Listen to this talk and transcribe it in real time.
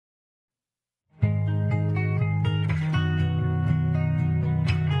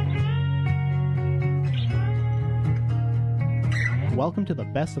Welcome to the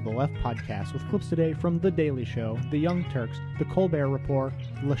Best of the Left podcast with clips today from The Daily Show, The Young Turks, The Colbert Report,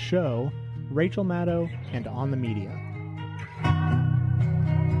 Le Show, Rachel Maddow, and On the Media.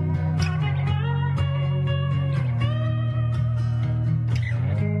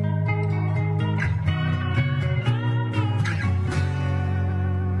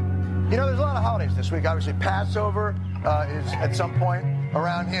 You know, there's a lot of holidays this week. Obviously, Passover is at some point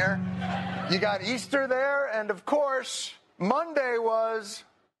around here. You got Easter there, and of course, Monday was...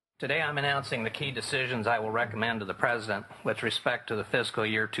 Today I'm announcing the key decisions I will recommend to the President with respect to the fiscal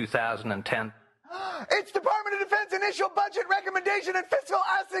year 2010. It's Department of Defense Initial Budget Recommendation and Fiscal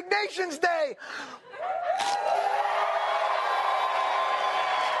Assignations Day!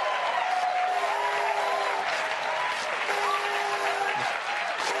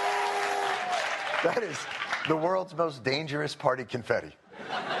 That is the world's most dangerous party confetti.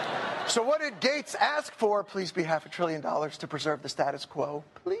 So what did Gates ask for? Please be $500 billion to preserve the status quo,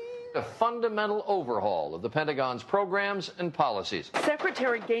 please. A fundamental overhaul of the Pentagon's programs and policies.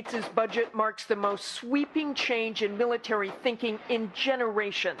 Secretary Gates' budget marks the most sweeping change in military thinking in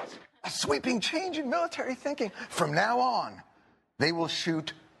generations. A sweeping change in military thinking. From now on, they will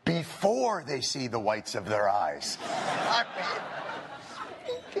shoot before they see the whites of their eyes.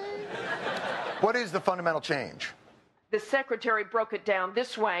 What is the fundamental change? The secretary broke it down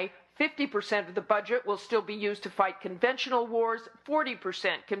this way. 50% of the budget will still be used to fight conventional wars.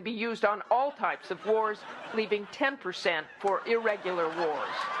 40% can be used on all types of wars, leaving 10% for irregular wars.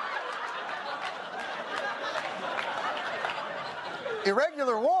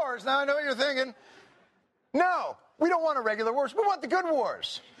 Irregular wars? Now I know what you're thinking. No, we don't want irregular wars. We want the good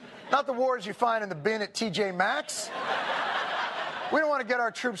wars. Not the wars you find in the bin at TJ Maxx. We don't want to get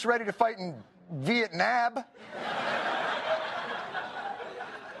our troops ready to fight in Vietnam.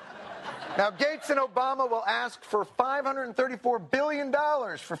 Now, Gates and Obama will ask for $534 billion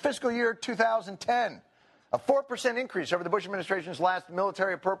for fiscal year 2010, a 4% increase over the Bush administration's last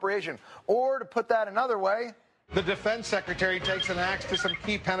military appropriation. Or, to put that another way, the defense secretary takes an axe to some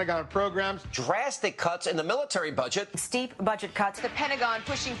key Pentagon programs. Drastic cuts in the military budget. Steep budget cuts. The Pentagon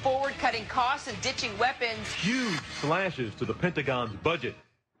pushing forward, cutting costs and ditching weapons. Huge slashes to the Pentagon's budget.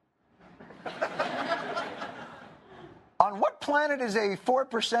 On what planet is a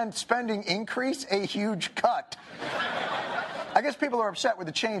 4% spending increase a huge cut? I guess people are upset with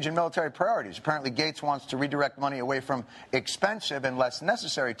the change in military priorities. Apparently, Gates wants to redirect money away from expensive and less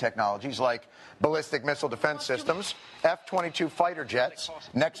necessary technologies like ballistic missile defense systems, F-22 fighter jets,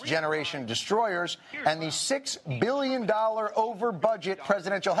 next-generation destroyers, and the $6 billion over-budget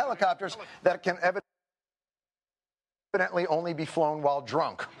presidential helicopters that can evidently only be flown while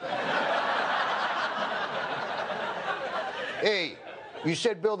drunk. Hey, you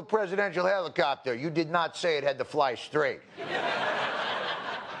said build a presidential helicopter. You did not say it had to fly straight.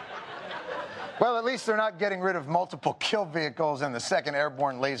 Well, at least they're not getting rid of multiple kill vehicles and the second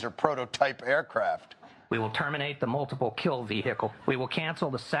airborne laser prototype aircraft. We will terminate the multiple kill vehicle. We will cancel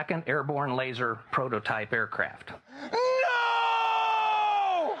the second airborne laser prototype aircraft.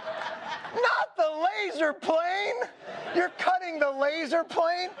 No! Not the laser plane! You're cutting the laser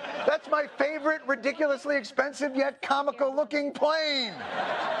plane? That's my favorite, ridiculously expensive yet comical-looking plane.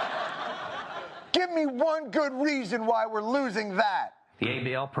 Give me one good reason why we're losing that. The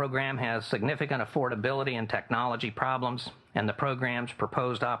ABL program has significant affordability and technology problems, and the program's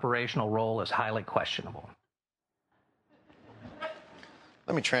proposed operational role is highly questionable.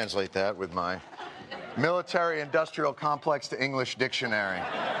 Let me translate that with my military-industrial complex to English dictionary.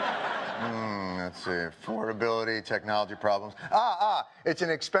 Let's see, affordability, technology problems. It's an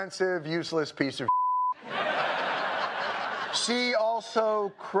expensive, useless piece of See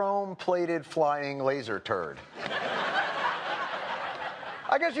also chrome-plated flying laser turd.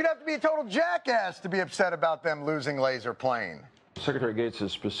 I guess you'd have to be a total jackass to be upset about them losing laser plane. Secretary Gates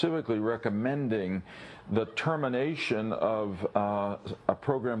is specifically recommending the termination of a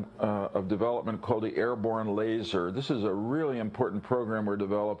program of development called the airborne laser. This is a really important program we're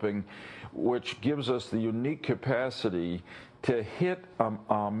developing, which gives us the unique capacity to hit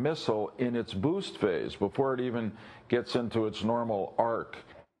a missile in its boost phase before it even gets into its normal arc.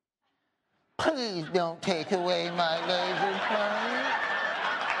 Please don't take away my laser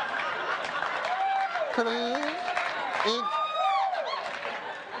plane. Please.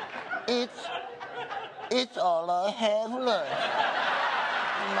 It's all I have left.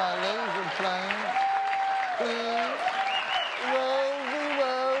 My laser plane. Please.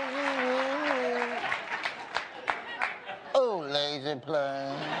 Rosie. Oh, laser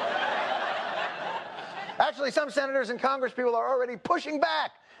plane. Actually, some senators and Congress people are already pushing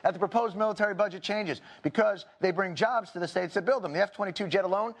back at the proposed military budget changes because they bring jobs to the states that build them. The F-22 jet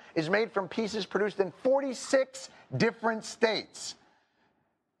alone is made from pieces produced in 46 different states.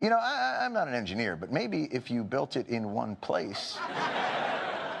 You know, I'm not an engineer, but maybe if you built it in one place,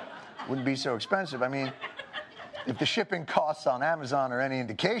 it wouldn't be so expensive. I mean, if the shipping costs on Amazon are any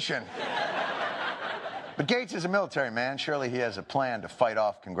indication. But Gates is a military man. Surely he has a plan to fight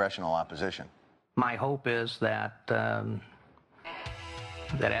off congressional opposition. My hope is that that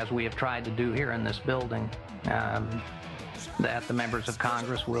as we have tried to do here in this building, that the members of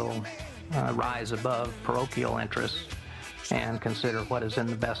Congress will rise above parochial interests and consider what is in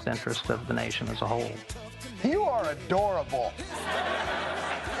the best interest of the nation as a whole. You are adorable.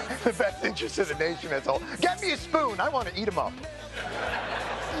 The best interest of the nation as a whole. Get me a spoon. I want to eat them up.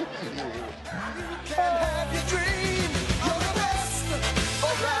 Have your dream. You're the best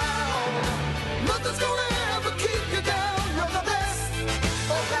around. Nothing's gonna ever keep you down. You're the best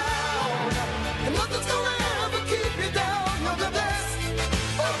around. And nothing's gonna ever keep you down. You're the best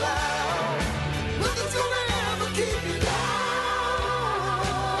around. Nothing's gonna ever keep you down.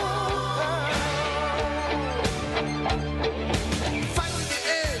 Fight to the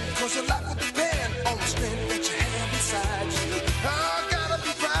end, 'cause your life will depend on the strength that you have inside you. I gotta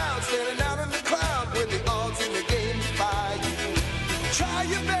be proud, standing out in the crowd when the odds in the game by you. Try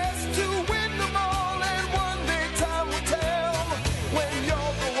your best to win them all, and one day time will tell. When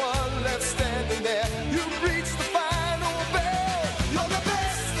you're the one left standing there, you reach the final bell. You're the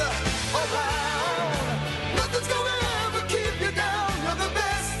best around. Nothing's gonna ever keep you down. You're the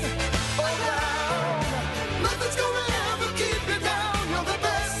best around. Nothing's gonna ever keep you down. You're the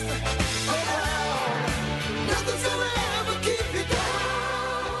best around. Nothing's gonna ever keep you down.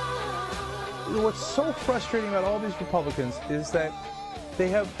 What's so frustrating about all these Republicans is that they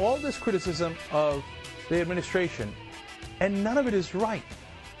have all this criticism of the administration, and none of it is right.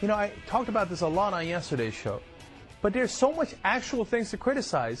 You know, I talked about this a lot on yesterday's show, but there's so much actual things to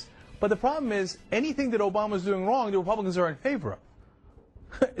criticize, but the problem is anything that Obama's doing wrong, the Republicans are in favor of.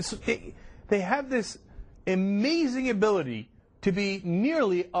 They have this amazing ability to be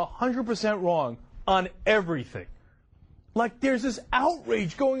nearly 100% wrong on everything. Like, there's this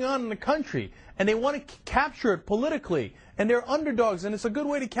outrage going on in the country, and they want to capture it politically, and they're underdogs, and it's a good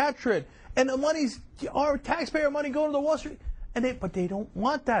way to capture it. And the money's our taxpayer money going to Wall Street, but they don't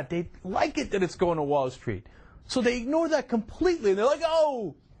want that. They like it that it's going to Wall Street, so they ignore that completely. And they're like,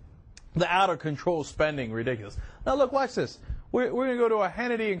 oh, the out of control spending, ridiculous. Now look, watch this. We're going to go to a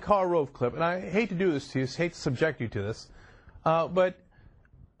Hannity and Karl Rove clip, and I hate to do this to you, hate to subject you to this, but.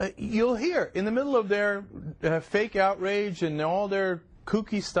 You'll hear in the middle of their fake outrage and all their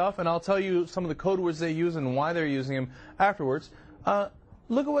kooky stuff, and I'll tell you some of the code words they use and why they're using them afterwards. Look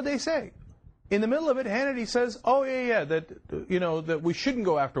at what they say. In the middle of it, Hannity says, "Oh yeah, that we shouldn't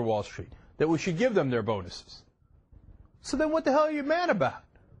go after Wall Street, that we should give them their bonuses." So then, what the hell are you mad about?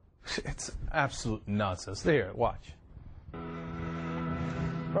 It's absolute nonsense. There, watch.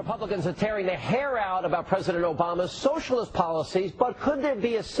 Republicans are tearing their hair out about President Obama's socialist policies, but could there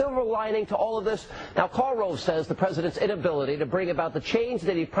be a silver lining to all of this? Now, Karl Rove says the president's inability to bring about the change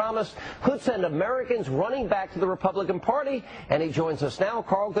that he promised could send Americans running back to the Republican Party, and he joins us now.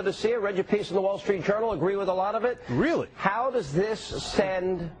 Karl, good to see you. Read your piece in the Wall Street Journal. Agree with a lot of it? Really? How does this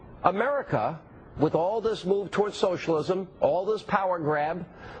send America, with all this move towards socialism, all this power grab,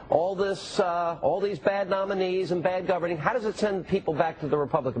 all these bad nominees and bad governing, how does it send people back to the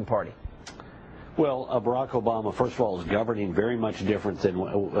Republican Party? Well, Barack Obama, first of all, is governing very much different than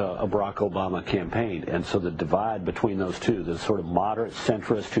a Barack Obama campaigned. And so the divide between those two, the sort of moderate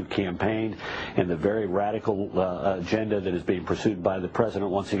centrist who campaigned and the very radical agenda that is being pursued by the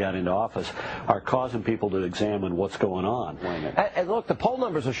president once he got into office, are causing people to examine what's going on. And look, the poll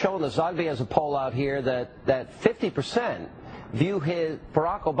numbers are showing this. Zogby has a poll out here that 50% view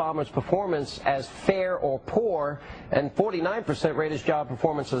Barack Obama's performance as fair or poor, and 49% rate his job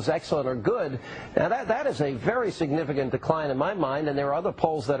performance as excellent or good. Now that is a very significant decline in my mind, and there are other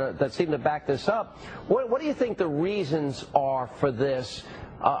polls that seem to back this up. What do you think the reasons are for this?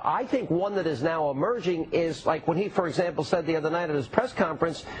 I think one that is now emerging is like when he, for example, said the other night at his press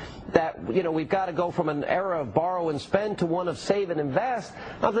conference that, you know, we've got to go from an era of borrow and spend to one of save and invest.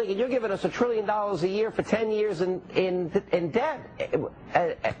 I'm thinking, you're giving us $1 trillion a year for 10 years in debt.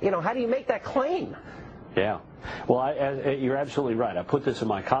 You know, how do you make that claim? Yeah. Well, you're absolutely right. I put this in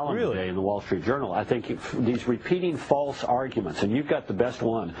my column today in the Wall Street Journal. I think these repeating false arguments, and you've got the best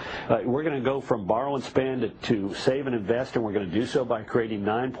one. We're going to go from borrow and spend to save and invest, and we're going to do so by creating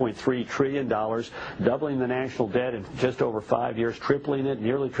 $9.3 trillion, doubling the national debt in just over 5 years, tripling it,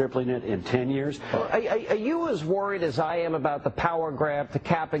 nearly tripling it in 10 years. Are you as worried as I am about the power grab to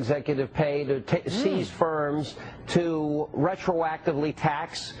cap executive pay, to seize firms, to retroactively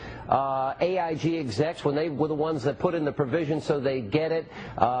tax AIG execs when they were the ones that put in the provision so they get it,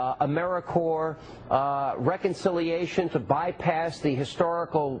 AmeriCorps, reconciliation to bypass the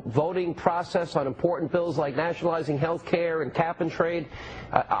historical voting process on important bills like nationalizing health care and cap and trade?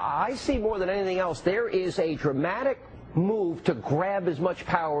 I see more than anything else there is a dramatic move to grab as much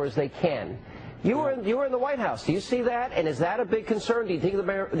power as they can. You were in the White House. Do you see that? And is that a big concern? Do you think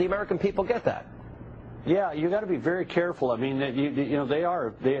the American people get that? Yeah, you got to be very careful. I mean,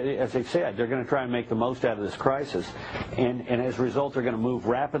 as they said, they're going to try and make the most out of this crisis, and as a result, they're going to move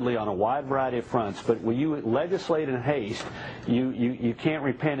rapidly on a wide variety of fronts. But when you legislate in haste, you can't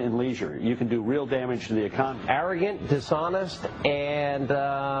repent in leisure. You can do real damage to the economy. Arrogant, dishonest, and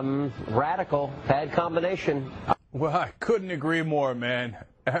radical. Bad combination. Well, I couldn't agree more, man.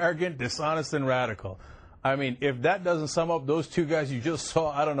 Arrogant, dishonest, and radical. I mean, if that doesn't sum up those two guys you just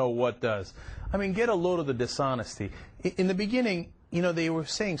saw, I don't know what does. I mean, get a load of the dishonesty. In the beginning, they were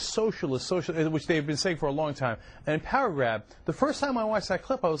saying socialist, which they've been saying for a long time. And power grab, the first time I watched that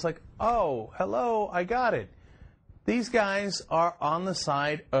clip, I was like, oh, hello, I got it. These guys are on the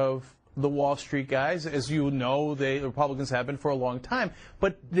side of the Wall Street guys. As you know, the Republicans have been for a long time.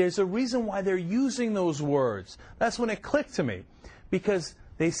 But there's a reason why they're using those words. That's when it clicked to me. Because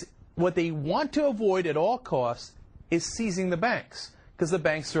what they want to avoid at all costs is seizing the banks. Because the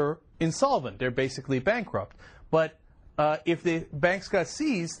banks are insolvent. They're basically bankrupt. But if the banks got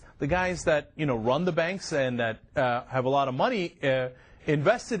seized, the guys that run the banks and that have a lot of money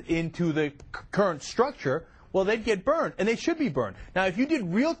invested into the current structure, well, they'd get burned, and they should be burned. Now, if you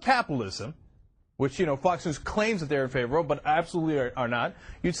did real capitalism, which Fox News claims that they're in favor of, but absolutely are not,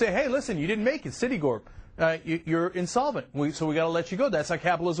 you'd say, hey, listen, you didn't make it, Citigroup. You're insolvent, so we got to let you go. That's how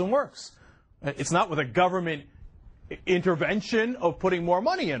capitalism works. It's not with a government intervention of putting more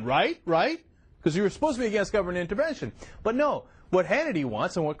money in, right? Because you were supposed to be against government intervention. But no, what Hannity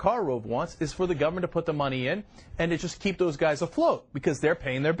wants and what Karl Rove wants is for the government to put the money in and to just keep those guys afloat because they're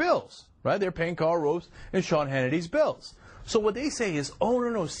paying their bills, right? They're paying Karl Rove's and Sean Hannity's bills. So what they say is, oh,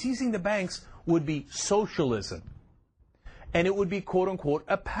 no, seizing the banks would be socialism. And it would be, quote, unquote,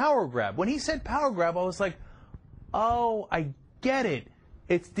 a power grab. When he said power grab, I was like, oh, I get it.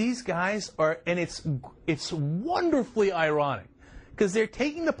 It's these guys and it's wonderfully ironic because they're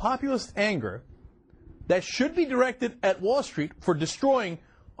taking the populist anger that should be directed at Wall Street for destroying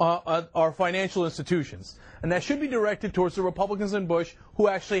our financial institutions, and that should be directed towards the Republicans and Bush who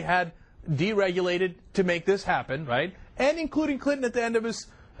actually had deregulated to make this happen, right? And including Clinton at the end of his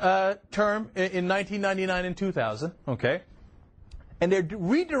term in 1999 and 2000, okay? And they're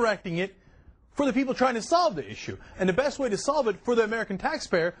redirecting it for the people trying to solve the issue. And the best way to solve it for the American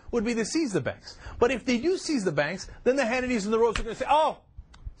taxpayer would be to seize the banks. But if they do seize the banks, then the Hannitys and the Roves are going to say, oh,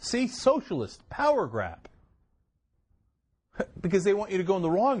 see, socialist, power grab. Because they want you to go in the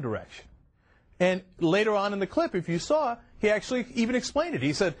wrong direction. And later on in the clip, if you saw, he actually even explained it.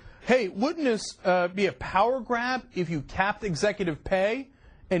 He said, hey, wouldn't this be a power grab if you capped executive pay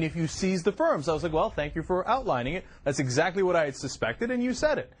and if you seized the firms? I was like, well, thank you for outlining it. That's exactly what I had suspected, and you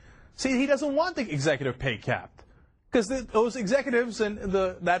said it. See, he doesn't want the executive pay capped because those executives and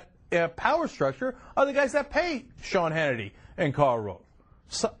that power structure are the guys that pay Sean Hannity and Karl Rove.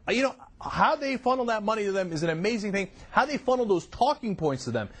 So, how they funnel that money to them is an amazing thing. How they funnel those talking points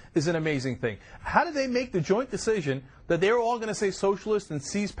to them is an amazing thing. How did they make the joint decision that they're all going to say socialist and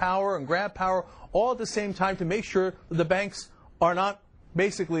seize power and grab power all at the same time to make sure that the banks are not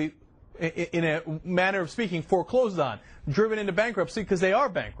basically, in a manner of speaking, foreclosed on, driven into bankruptcy because they are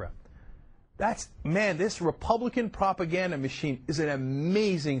bankrupt? This Republican propaganda machine is an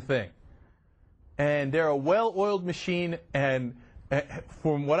amazing thing. And they're a well-oiled machine, and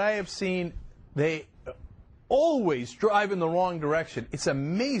from what I have seen, they always drive in the wrong direction. It's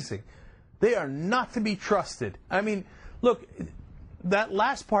amazing. They are not to be trusted. I mean, look, that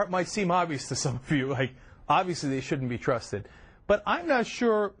last part might seem obvious to some of you. Like, obviously they shouldn't be trusted. But I'm not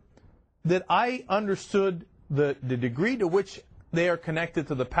sure that I understood the degree to which they are connected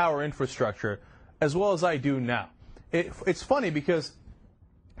to the power infrastructure as well as I do now. It's funny because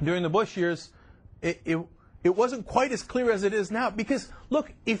during the Bush years, it wasn't quite as clear as it is now. Because,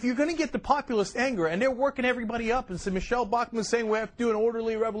 look, if you're going to get the populist anger, and they're working everybody up, and so Michelle Bachmann's saying we have to do an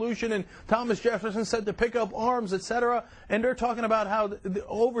orderly revolution, and Thomas Jefferson said to pick up arms, etc., and they're talking about how the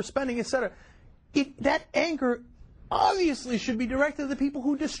overspending, etc., that anger obviously should be directed at the people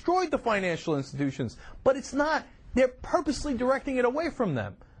who destroyed the financial institutions. But it's not. They're purposely directing it away from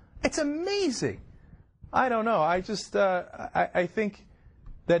them. It's amazing. I don't know. I just, I think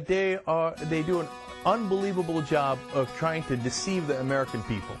that they do an unbelievable job of trying to deceive the American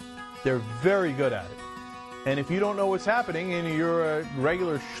people. They're very good at it. And if you don't know what's happening and you're a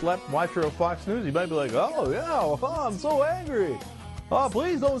regular schlep watcher of Fox News, you might be like, oh, yeah, oh, I'm so angry. Oh,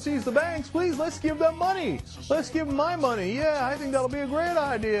 please don't seize the banks. Please, let's give them money. Let's give them my money. Yeah, I think that'll be a great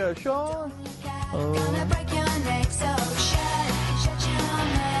idea, Sean. Gonna break your neck, so shut your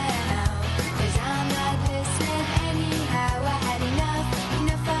mouth. 'Cause I'm not listening anyhow. I had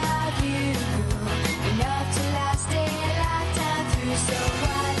enough of you. Enough to last a lifetime through. So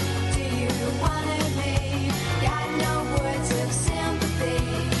what do you wanna be? Got no words of sympathy.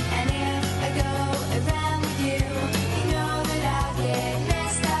 And if I go around with you, you know that I'll get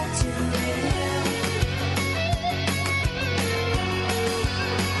messed up too with you.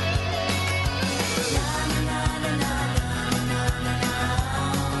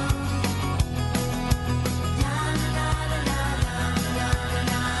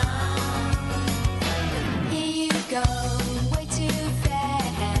 Here you go, way too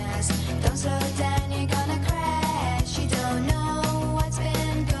fast. Don't slow down, you're gonna crash. You don't know what's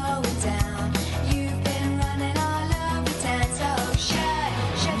been going down. You've been running all over town, so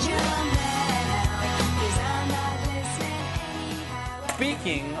shut your mouth. 'Cause I'm not listening anyhow.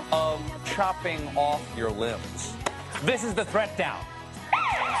 Speaking of chopping off your limbs, this is the threat down.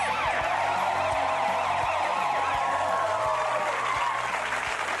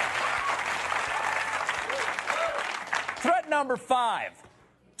 Threat number 5.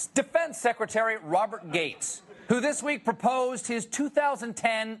 Defense Secretary Robert Gates, who this week proposed his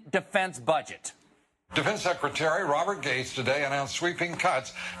 2010 defense budget. Defense Secretary Robert Gates today announced sweeping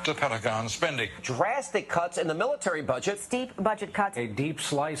cuts to Pentagon spending. Drastic cuts in the military budget. Steep budget cuts. A deep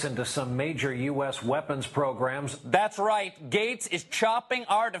slice into some major U.S. weapons programs. That's right. Gates is chopping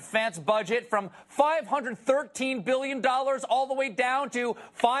our defense budget from $513 billion all the way down to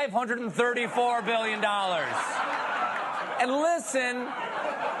 $534 billion. And listen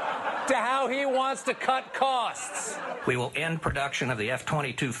to how he wants to cut costs. We will end production of the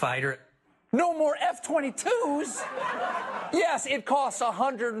F-22 fighter. No more F-22s? Yes, it costs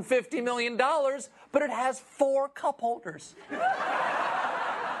 $150 million, but it has 4 cup holders.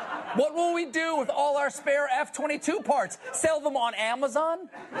 What will we do with all our spare F-22 parts? Sell them on Amazon?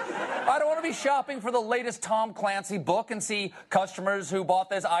 I don't want to be shopping for the latest Tom Clancy book and see customers who bought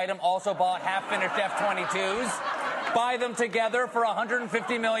this item also bought half-finished F-22s. Buy them together for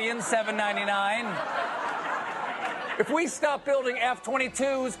 $150,799,000. If we stop building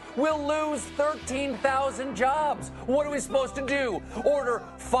F-22s, we'll lose 13,000 jobs. What are we supposed to do? Order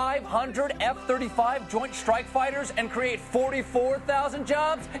 500 F-35 Joint Strike Fighters and create 44,000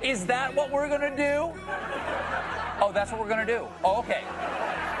 jobs? Is that what we're going to do? Oh, that's what we're going to do. Oh, okay.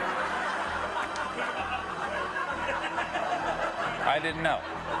 I didn't know.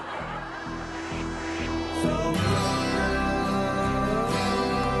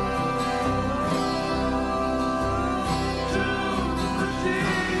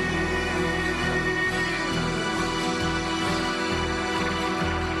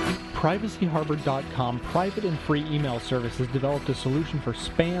 PrivacyHarbor.com private and free email service has developed a solution for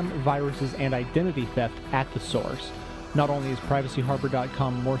spam, viruses, and identity theft at the source. Not only is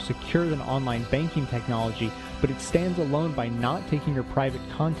PrivacyHarbor.com more secure than online banking technology, but it stands alone by not taking your private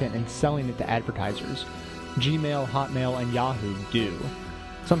content and selling it to advertisers. Gmail, Hotmail, and Yahoo do.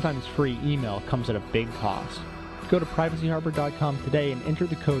 Sometimes free email comes at a big cost. Go to PrivacyHarbor.com today and enter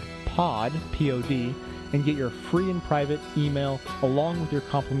the code POD, P-O-D, and get your free and private email along with your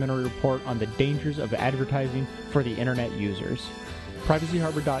complimentary report on the dangers of advertising for the internet users.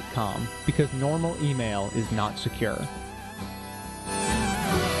 PrivacyHarbor.com, because normal email is not secure.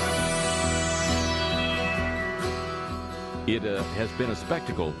 It has been a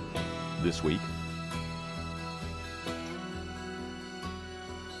spectacle this week.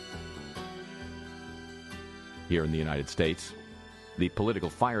 Here in the United States, the political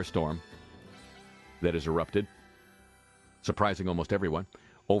firestorm that has erupted, surprising almost everyone,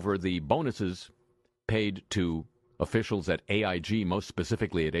 over the bonuses paid to officials at AIG, most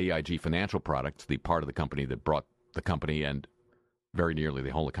specifically at AIG Financial Products, the part of the company that brought the company and very nearly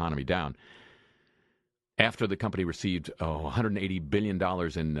the whole economy down. After the company received $180 billion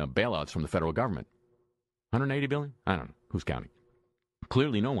in bailouts from the federal government. 180 billion? I don't know. Who's counting?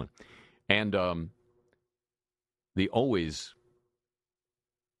 Clearly no one. And the always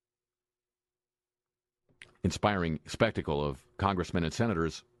inspiring spectacle of congressmen and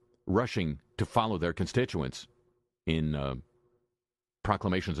senators rushing to follow their constituents in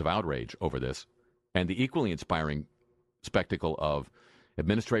proclamations of outrage over this, and the equally inspiring spectacle of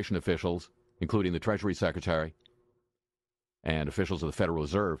administration officials, including the Treasury Secretary and officials of the Federal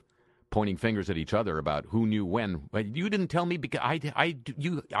Reserve, pointing fingers at each other about who knew when. You didn't tell me because I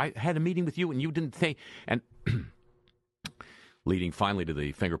had a meeting with you and you didn't say. And leading finally to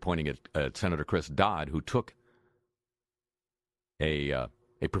the finger pointing at Senator Chris Dodd, who took a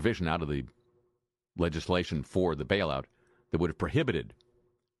provision out of the legislation for the bailout that would have prohibited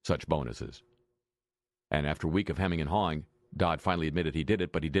such bonuses. And after a week of hemming and hawing, Dodd finally admitted he did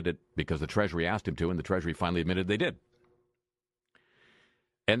it, but he did it because the Treasury asked him to, and the Treasury finally admitted they did.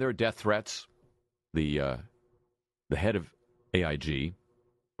 And there are death threats. The head of AIG,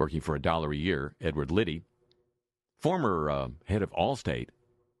 working for $1 a year, Edward Liddy, former head of Allstate,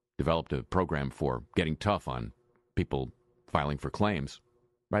 developed a program for getting tough on people filing for claims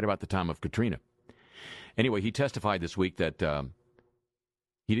right about the time of Katrina. Anyway, he testified this week that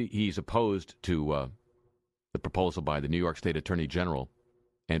he's opposed to the proposal by the New York State Attorney General,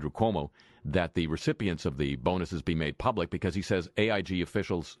 Andrew Cuomo, that the recipients of the bonuses be made public because he says AIG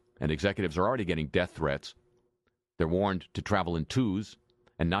officials and executives are already getting death threats. They're warned to travel in twos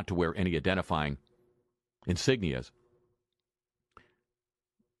and not to wear any identifying insignias.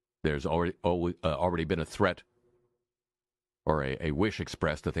 There's already been a threat or a wish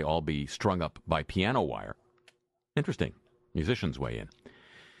expressed that they all be strung up by piano wire. Interesting. Musicians weigh in.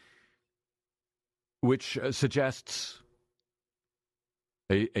 Which suggests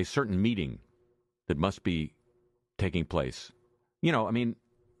a certain meeting that must be taking place. You know, I mean,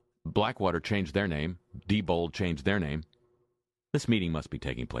 Blackwater changed their name. Diebold changed their name. This meeting must be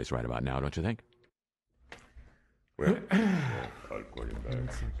taking place right about now, don't you think? Well, I'll call you back.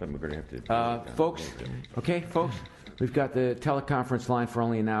 We're going to have to... folks, we've got the teleconference line for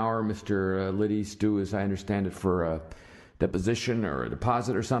only an hour. Mr. Liddy's due, as I understand it, for a deposition or a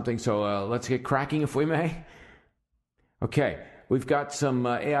deposit or something. So let's get cracking, if we may. Okay, we've got some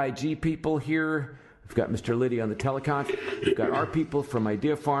AIG people here. We've got Mr. Liddy on the telecon. We've got our people from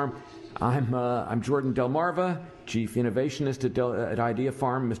Idea Farm. I'm Jordan Delmarva, Chief Innovationist at Idea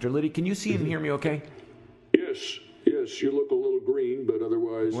Farm. Mr. Liddy, can you see and hear me okay? Yes, you look a little green, but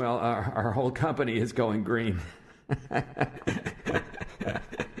otherwise... Well, our whole company is going green.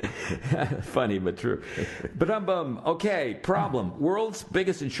 Funny, but true. But okay, problem. World's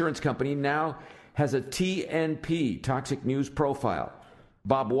biggest insurance company now has a TNP, Toxic News Profile.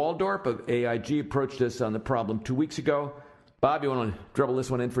 Bob Waldorp of AIG approached us on the problem 2 weeks ago. Bob, you want to dribble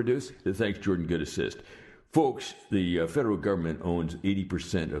this one in for Deuce? Thanks, Jordan. Good assist. Folks, the federal government owns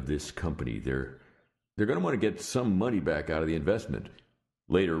 80% of this company. They're going to want to get some money back out of the investment.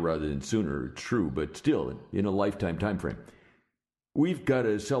 Later rather than sooner, it's true, but still, in a lifetime time frame. We've got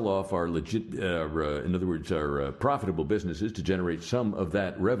to sell off our our profitable businesses to generate some of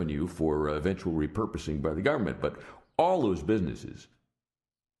that revenue for eventual repurposing by the government. But all those businesses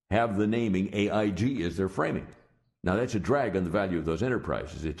have the naming AIG as their framing. Now, that's a drag on the value of those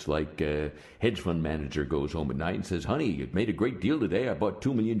enterprises. It's like a hedge fund manager goes home at night and says, honey, you made a great deal today. I bought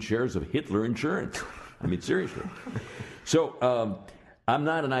 2 million shares of Hitler Insurance. I mean, seriously. So I'm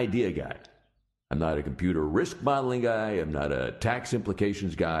not an idea guy. I'm not a computer risk modeling guy. I'm not a tax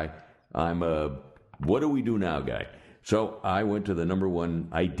implications guy. I'm a what do we do now guy. So I went to the number one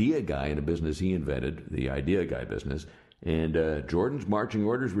idea guy in a business he invented, the idea guy business. And Jordan's marching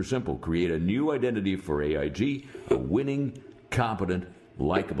orders were simple. Create a new identity for AIG, a winning, competent,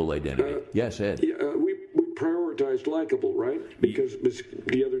 likable identity. Yes, Ed? Yeah, we prioritized likable, right? Because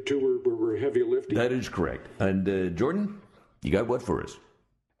the other two were heavy lifting. That is correct. And Jordan, you got what for us?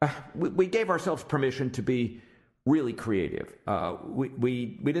 We gave ourselves permission to be really creative.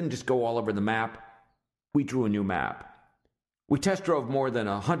 We didn't just go all over the map. We drew a new map. We test drove more than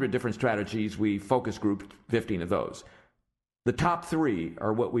 100 different strategies. We focus grouped 15 of those. The top 3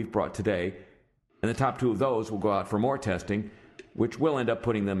 are what we've brought today, and the top 2 of those will go out for more testing, which will end up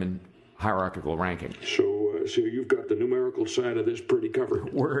putting them in hierarchical ranking. So you've got the numerical side of this pretty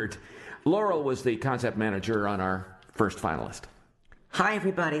covered. Word. Laurel was the concept manager on our first finalist. Hi,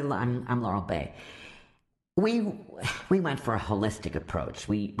 everybody. I'm Laurel Bay. We went for a holistic approach.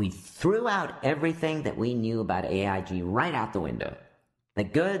 We threw out everything that we knew about AIG right out the window. The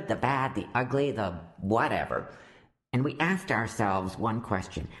good, the bad, the ugly, the whatever. And we asked ourselves one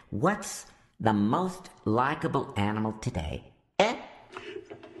question. What's the most likable animal today?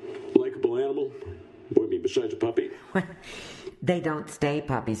 Likable animal? Boy, I mean, besides a puppy? They don't stay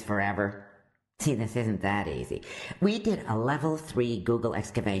puppies forever. See, this isn't that easy. We did a level 3 Google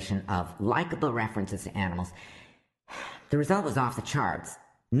excavation of likable references to animals. The result was off the charts.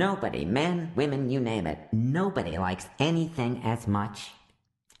 Nobody, men, women, you name it, nobody likes anything as much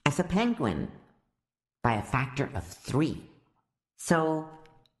as a penguin, by a factor of 3. So,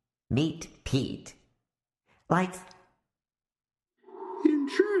 meet Pete. Like,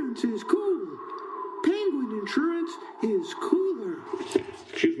 Insurance is cool. Penguin insurance is cooler.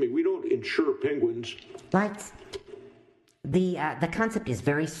 Excuse me, we don't insure penguins. like, the concept is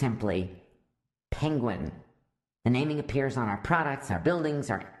very simply penguin. The naming appears on our products, our buildings,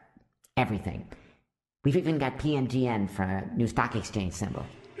 our everything. We've even got PNGN for a new stock exchange symbol.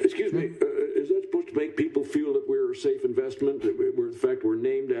 Excuse me, is that supposed to make people feel that we're a safe investment? That in fact, we're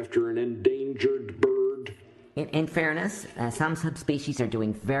named after an endangered bird? In fairness, some subspecies are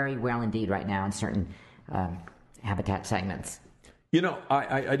doing very well indeed right now in certain habitat segments. You know,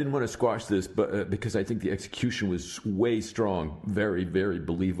 I didn't want to squash this, but because I think the execution was way strong, very, very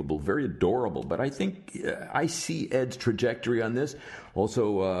believable, very adorable. But I think I see Ed's trajectory on this.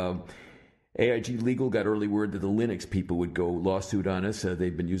 Also, AIG Legal got early word that the Linux people would go lawsuit on us.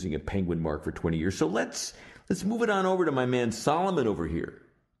 They've been using a penguin mark for 20 years. So let's move it on over to my man Solomon over here.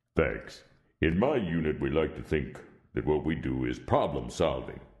 Thanks. In my unit, we like to think that what we do is problem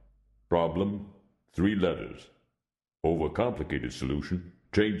solving. Problem, 3 letters. Overcomplicated solution,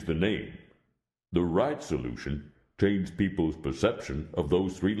 change the name. The right solution, change people's perception of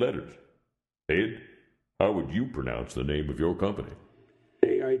those 3 letters. Ed, how would you pronounce the name of your company?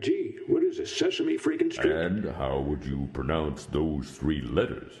 AIG. What is this, Sesame freaking Street? And how would you pronounce those 3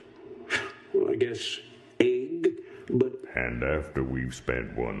 letters? Well, I guess egg, but... And after we've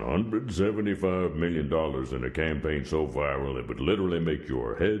spent $175 million in a campaign so viral it would literally make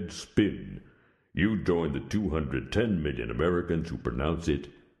your head spin, you join the 210 million Americans who pronounce it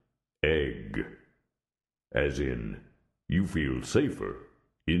egg. As in, you feel safer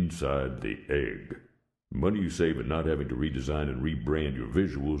inside the egg. Money you save in not having to redesign and rebrand your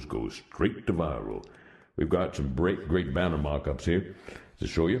visuals goes straight to viral. We've got some great banner mock-ups here to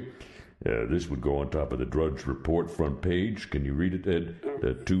show you. This would go on top of the Drudge Report front page. Can you read it, Ed?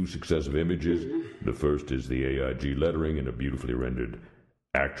 The 2 successive images. The first is the AIG lettering and a beautifully rendered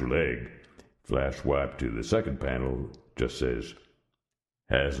actual egg. Flash swipe to the second panel, just says,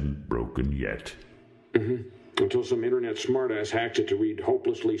 hasn't broken yet. Until some internet smartass hacks it to read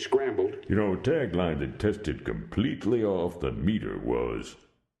hopelessly scrambled. You know, a tagline that tested completely off the meter was,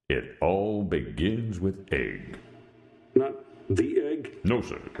 it all begins with egg. Not the egg? No,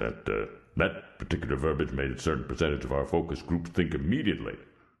 sir. That particular verbiage made a certain percentage of our focus groups think immediately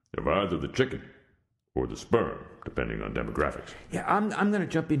of either the chicken or the sperm, depending on demographics. Yeah, I'm going to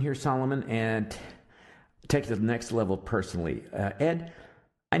jump in here, Solomon, and take it to the next level personally. Ed,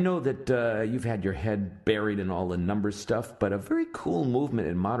 I know that you've had your head buried in all the numbers stuff, but a very cool movement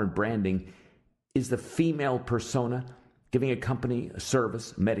in modern branding is the female persona, giving a company, a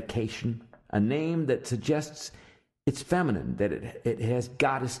service, medication, a name that suggests it's feminine, that it has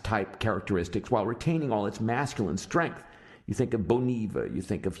goddess-type characteristics while retaining all its masculine strength. You think of Boniva, you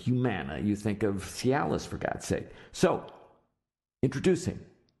think of Humana, you think of Cialis, for God's sake. So, introducing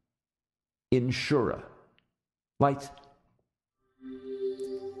Insura. Lights.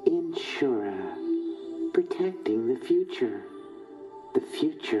 Insura. Protecting the future. The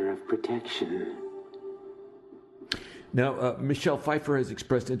future of protection. Now, Michelle Pfeiffer has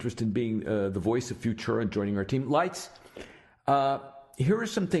expressed interest in being the voice of Futura and joining our team. Lights. Here are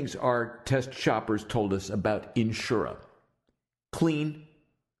some things our test shoppers told us about Insura. Clean,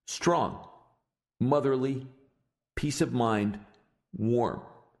 strong, motherly, peace of mind, warm.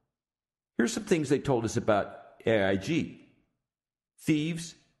 Here's some things they told us about AIG.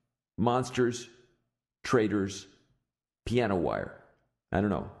 Thieves, monsters, traitors, piano wire. I don't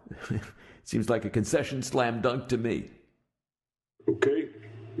know. Seems like a concession slam dunk to me. Okay,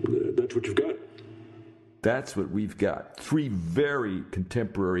 that's what you've got. That's what we've got. 3 very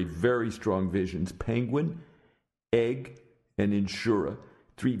contemporary, very strong visions. Penguin, Egg, and Insura.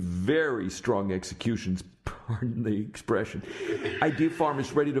 3 very strong executions, pardon the expression. Idea Farm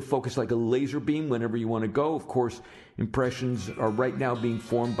is ready to focus like a laser beam whenever you want to go. Of course, impressions are right now being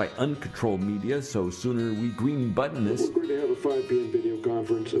formed by uncontrolled media, so sooner we green button this. We're going to have a 5 p.m. video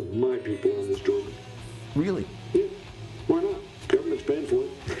conference of my people on this, Jordan. Really? Yeah, why not? Government's paying for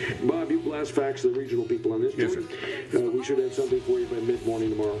it. Bob, you blast facts to the regional people on this. Yes, sir. We should have something for you by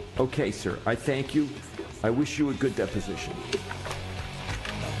mid-morning tomorrow. Okay, sir. I thank you. I wish you a good deposition.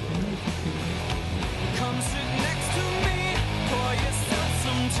 Come sit next to me, pour yourself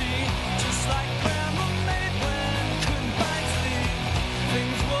some tea, just like Grandma made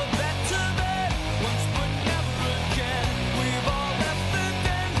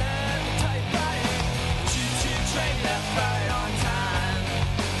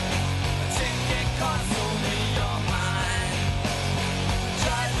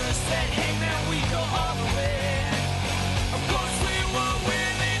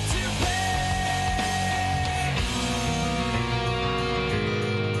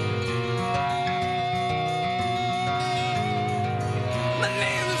My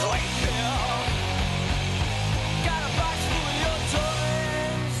name is Wakefield. Got a box full of your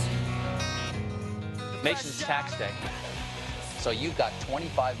toys. Nation's tax day. So you've got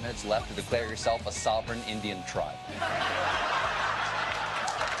 25 minutes left to declare yourself a sovereign Indian tribe.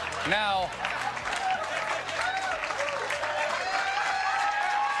 Now,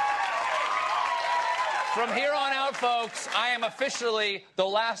 from here on out, folks, I am officially the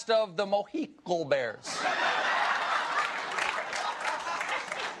last of the Mohican Bears.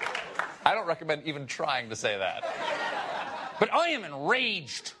 I don't recommend even trying to say that. But I am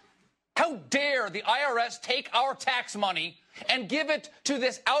enraged. How dare the IRS take our tax money and give it to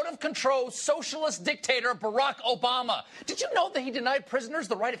this out-of-control socialist dictator, Barack Obama? Did you know that he denied prisoners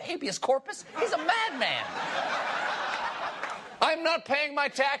the right of habeas corpus? He's a madman. I'm not paying my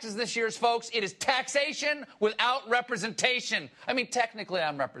taxes this year, folks. It is taxation without representation. I mean, technically,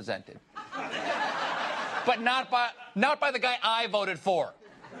 I'm represented. But not by the guy I voted for.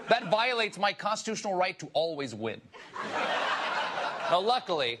 That violates my constitutional right to always win. Now,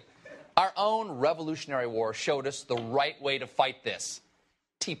 luckily, our own Revolutionary War showed us the right way to fight this.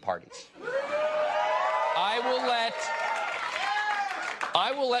 Tea parties. I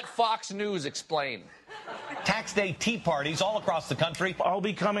will let Fox News explain. Tax Day tea parties all across the country. I'll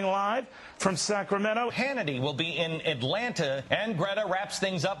be coming live from Sacramento. Hannity will be in Atlanta, and Greta wraps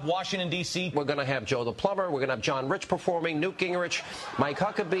things up Washington, D.C. We're going to have Joe the Plumber. We're going to have John Rich performing, Newt Gingrich, Mike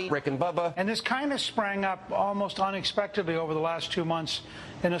Huckabee, Rick and Bubba. And this kind of sprang up almost unexpectedly over the last 2 months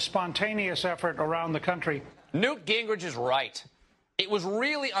in a spontaneous effort around the country. Newt Gingrich is right. It was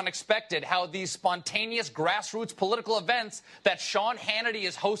really unexpected how these spontaneous grassroots political events that Sean Hannity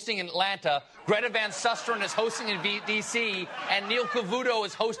is hosting in Atlanta, Greta Van Susteren is hosting in D.C., and Neil Cavuto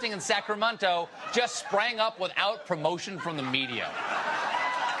is hosting in Sacramento just sprang up without promotion from the media.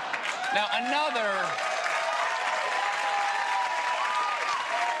 Now,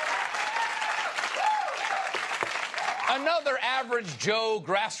 Another average Joe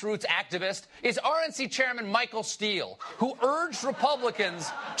grassroots activist is RNC Chairman Michael Steele, who urged Republicans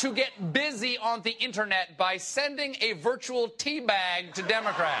to get busy on the internet by sending a virtual tea bag to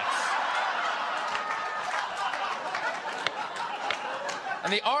Democrats.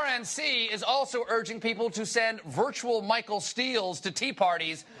 And the RNC is also urging people to send virtual Michael Steeles to tea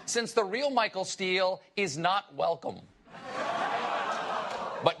parties, since the real Michael Steele is not welcome.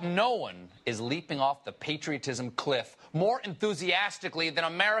 But no one is leaping off the patriotism cliff more enthusiastically than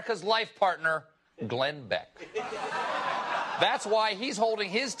America's life partner, Glenn Beck. That's why he's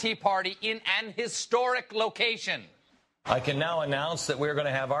holding his tea party in an historic location. I can now announce that we're going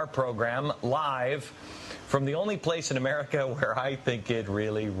to have our program live from the only place in America where I think it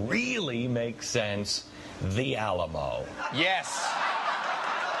really, really makes sense, the Alamo. Yes.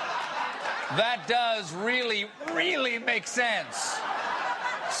 That does really, really make sense.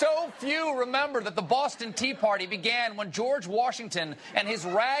 So few remember that the Boston Tea Party began when George Washington and his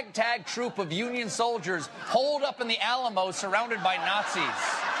ragtag troop of Union soldiers holed up in the Alamo surrounded by Nazis.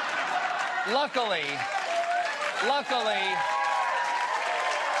 Luckily,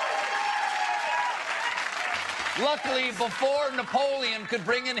 before Napoleon could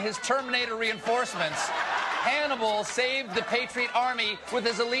bring in his Terminator reinforcements, Hannibal saved the Patriot Army with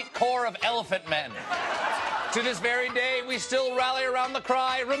his elite corps of elephant men. To this very day, we still rally around the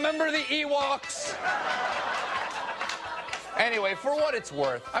cry, "Remember the Ewoks!" Anyway, for what it's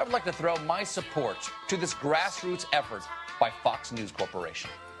worth, I would like to throw my support to this grassroots effort by Fox News Corporation.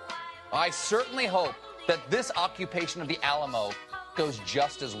 I certainly hope that this occupation of the Alamo goes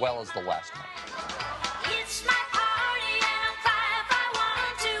just as well as the last one. It's my party and I'll cry if I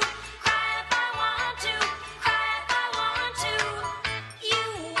want to, cry if I want to, cry if I want to. You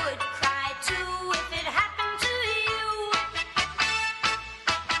would cry too if it happened to you.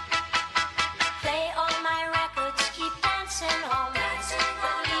 Play all my records, keep dancing all night,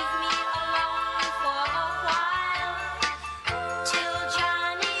 but leave me alone for a while. Till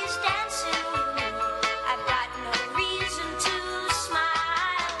Johnny's dancing with me, I've got no reason to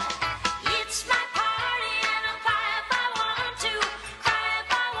smile. It's my party and I'll cry if I want to, cry if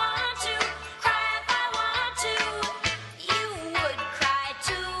I want to, cry if I want to. You would cry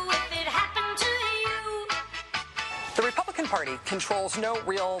too if it happened to you. The Republican Party controls no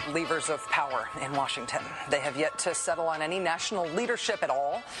real levers of power in Washington. They have yet to settle on any national leadership at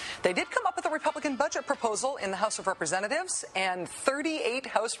all. They did come up with a Republican budget proposal in the House of Representatives, and 38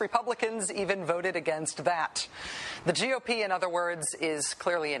 House Republicans even voted against that. The GOP, in other words, is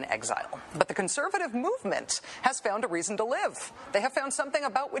clearly in exile. But the conservative movement has found a reason to live. They have found something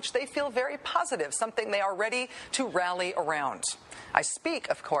about which they feel very positive, something they are ready to rally around. I speak,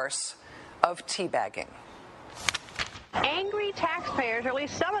 of course, of teabagging. Angry taxpayers, or at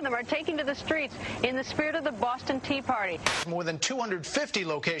least some of them, are taking to the streets in the spirit of the Boston Tea Party. More than 250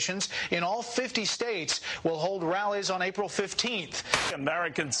 locations in all 50 states will hold rallies on April 15th.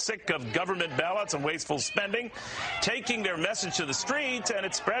 Americans sick of government ballots and wasteful spending, taking their message to the streets, and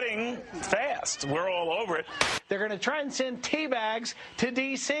it's spreading fast. We're all over it. They're going to try and send tea bags to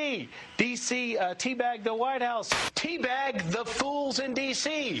D.C. D.C. Teabag the White House. Teabag the fools in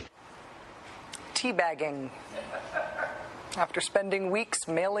D.C. Teabagging. After spending weeks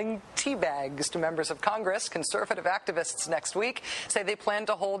mailing tea bags to members of Congress, conservative activists next week say they plan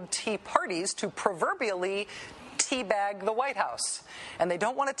to hold tea parties to proverbially teabag the White House. And they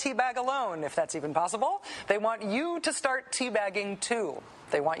don't want to teabag alone, if that's even possible. They want you to start teabagging too.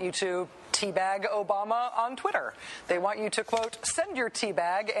 They want you to teabag Obama on Twitter. They want you to, quote, send your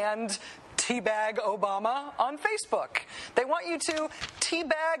teabag and teabag Obama on Facebook. They want you to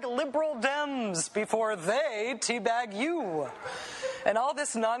teabag liberal Dems before they teabag you. And all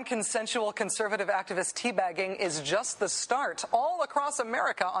this non-consensual conservative activist teabagging is just the start. All across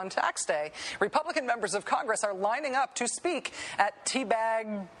America on tax day, Republican members of Congress are lining up to speak at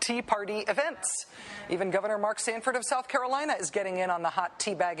teabag Tea Party events. Even Governor Mark Sanford of South Carolina is getting in on the hot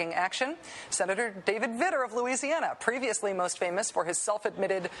teabagging action. Senator David Vitter of Louisiana, previously most famous for his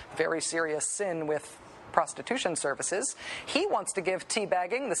self-admitted very serious sin with prostitution services, he wants to give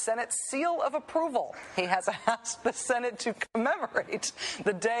teabagging the Senate's seal of approval. He has asked the Senate to commemorate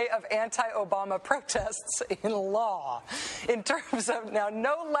the day of anti-Obama protests in law. In terms of, now,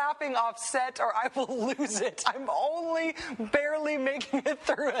 no laughing off set or I will lose it. I'm only barely making it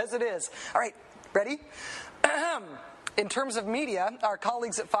through as it is. All right, ready? In terms of media, our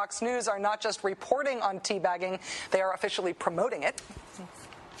colleagues at Fox News are not just reporting on teabagging, they are officially promoting it.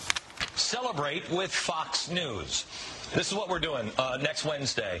 Celebrate with Fox News. This is what we're doing next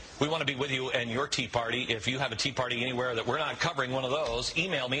Wednesday. We want to be with you and your tea party. If you have a tea party anywhere that we're not covering one of those,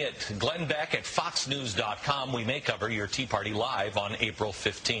 email me at glennbeck@foxnews.com. We may cover your tea party live on April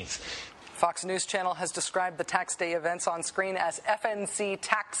 15th. Fox News Channel has described the tax day events on screen as FNC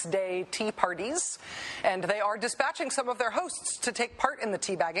Tax Day tea parties, and they are dispatching some of their hosts to take part in the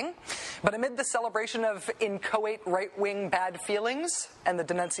teabagging. But amid the celebration of inchoate right-wing bad feelings and the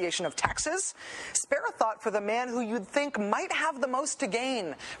denunciation of taxes, spare a thought for the man who you'd think might have the most to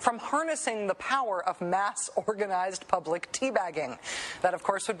gain from harnessing the power of mass organized public teabagging. That, of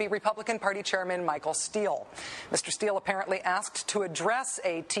course, would be Republican Party Chairman Michael Steele. Mr. Steele apparently asked to address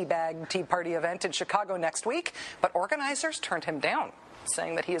a teabag tea party event in Chicago next week, but organizers turned him down,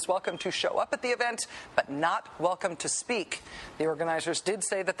 saying that he is welcome to show up at the event, but not welcome to speak. The organizers did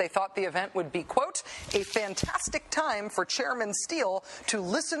say that they thought the event would be, quote, a fantastic time for Chairman Steele to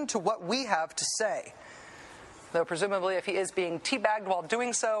listen to what we have to say. Though presumably if he is being teabagged while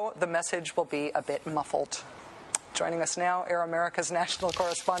doing so, the message will be a bit muffled. Joining us now, Air America's national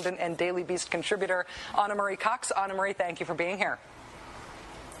correspondent and Daily Beast contributor, Anna Marie Cox. Anna Marie, thank you for being here.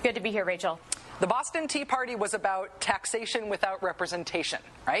 Good to be here, Rachel. The Boston Tea Party was about taxation without representation,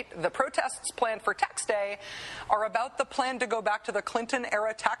 right? The protests planned for Tax Day are about the plan to go back to the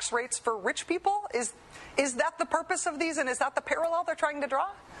Clinton-era tax rates for rich people? Is that the purpose of these, and is that the parallel they're trying to draw?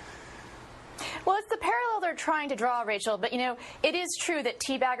 Well, it's the parallel they're trying to draw, Rachel, but, you know, it is true that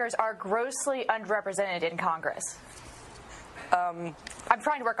teabaggers are grossly underrepresented in Congress. I'm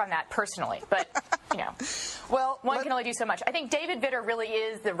trying to work on that personally, but, you know, well, one can only do so much. I think David Vitter really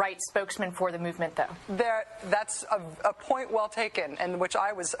is the right spokesman for the movement, though. That's a point well taken, and which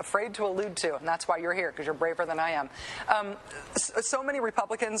I was afraid to allude to, and that's why you're here, because you're braver than I am. So many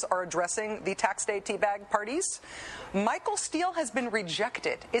Republicans are addressing the tax day teabag parties. Michael Steele has been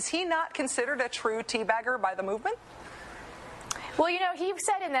rejected. Is he not considered a true teabagger by the movement? Well, you know, he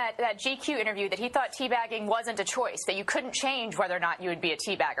said in that GQ interview that he thought teabagging wasn't a choice, that you couldn't change whether or not you would be a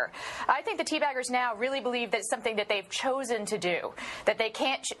teabagger. I think the teabaggers now really believe that it's something that they've chosen to do, that they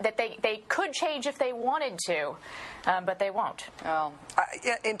can't, that they could change if they wanted to, but they won't. Well,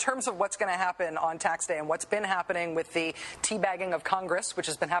 in terms of what's going to happen on tax day and what's been happening with the teabagging of Congress, which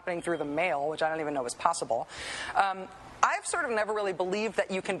has been happening through the mail, which I don't even know is possible, I've sort of never really believed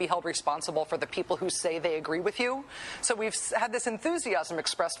that you can be held responsible for the people who say they agree with you. So we've had this enthusiasm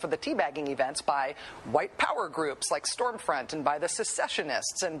expressed for the teabagging events by white power groups like Stormfront and by the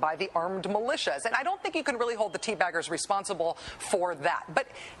secessionists and by the armed militias. And I don't think you can really hold the teabaggers responsible for that. But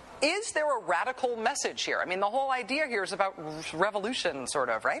is there a radical message here? I mean, the whole idea here is about revolution, sort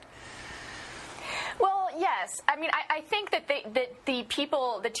of, right? Well, yes. I mean, I think that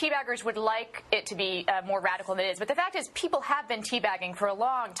the teabaggers would like it to be more radical than it is. But the fact is, people have been teabagging for a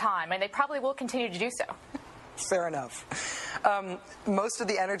long time, and they probably will continue to do so. Fair enough. Most of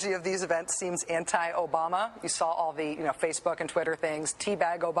the energy of these events seems anti-Obama. You saw all the Facebook and Twitter things,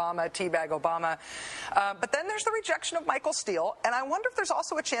 teabag Obama, teabag Obama. But then there's the rejection of Michael Steele, and I wonder if there's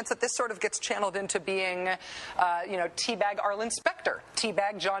also a chance that this sort of gets channeled into being, teabag Arlen Specter,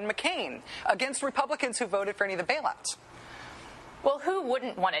 teabag John McCain, against Republicans who voted for any of the bailouts. Well, who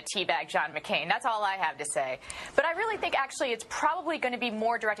wouldn't want to teabag John McCain? That's all I have to say. But I really think actually it's probably going to be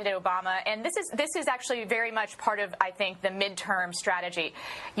more directed at Obama, and this is actually very much part of, I think, the midterm strategy.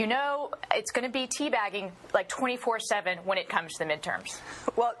 It's going to be teabagging like 24/7 when it comes to the midterms.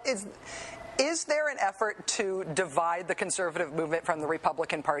 Well, is there an effort to divide the conservative movement from the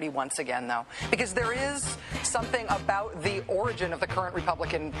Republican Party once again, though? Because there is something about the origin of the current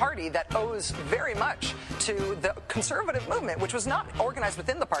Republican Party that owes very much to the conservative movement, which was not organized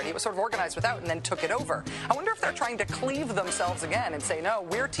within the party. It was sort of organized without and then took it over. I wonder if they're trying to cleave themselves again and say, no,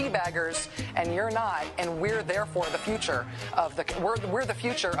 we're teabaggers and you're not, and we're therefore the future of we're the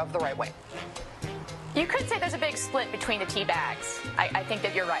future of the right wing. You could say there's a big split between the teabags. I think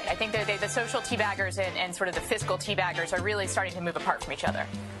that you're right. I think that the social teabaggers and sort of the fiscal teabaggers are really starting to move apart from each other.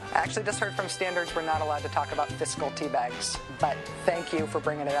 I actually just heard from Standards we're not allowed to talk about fiscal teabags, but thank you for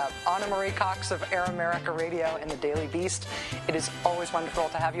bringing it up. Anna Marie Cox of Air America Radio and the Daily Beast, it is always wonderful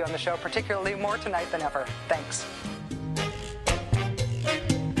to have you on the show, particularly more tonight than ever. Thanks.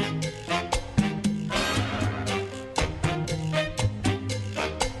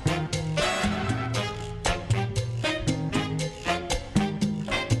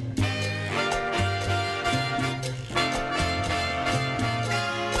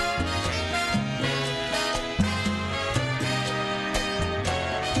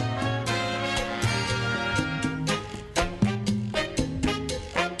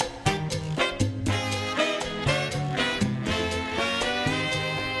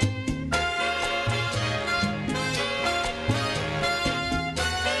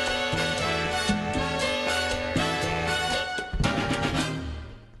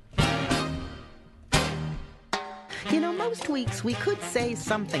 Most weeks we could say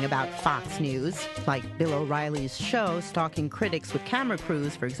something about Fox News, like Bill O'Reilly's show stalking critics with camera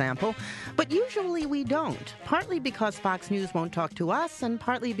crews, for example, but usually we don't, partly because Fox News won't talk to us and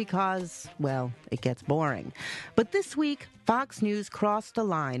partly because, well, it gets boring. But this week, Fox News crossed a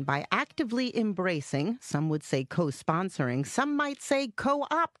line by actively embracing, some would say co-sponsoring, some might say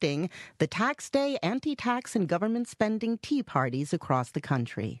co-opting, the tax day, anti-tax and government spending tea parties across the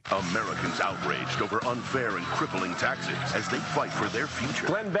country. Americans outraged over unfair and crippling taxes as they fight for their future.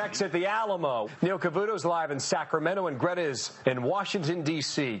 Glenn Beck's at the Alamo. Neil Cavuto's live in Sacramento, and Greta is in Washington,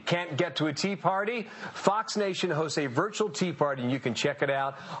 D.C. Can't get to a tea party? Fox Nation hosts a virtual tea party, and you can check it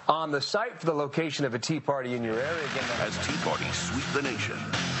out on the site for the location of a tea party in your area. Again, as tea parties sweep the nation,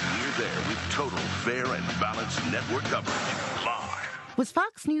 we're there with total, fair, and balanced network coverage live. Was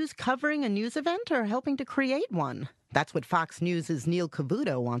Fox News covering a news event or helping to create one? That's what Fox News' Neil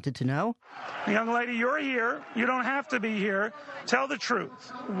Cavuto wanted to know. Young lady, you're here. You don't have to be here. Tell the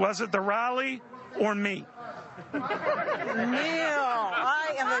truth. Was it the rally or me? Neil,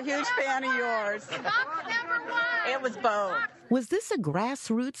 I am a huge fan of yours. It was both. Was this a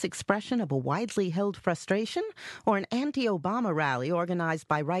grassroots expression of a widely held frustration or an anti-Obama rally organized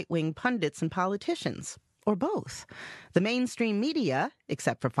by right-wing pundits and politicians? Or both? The mainstream media,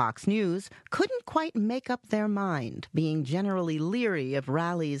 except for Fox News, couldn't quite make up their mind, being generally leery of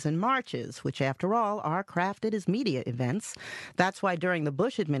rallies and marches, which, after all, are crafted as media events. That's why during the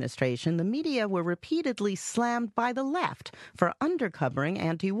Bush administration, the media were repeatedly slammed by the left for undercovering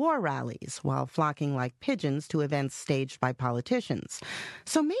anti-war rallies, while flocking like pigeons to events staged by politicians.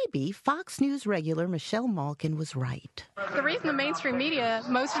 So maybe Fox News regular Michelle Malkin was right. The reason the mainstream media,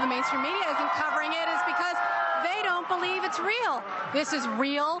 most of the mainstream media isn't covering it is because they don't believe it's real. This is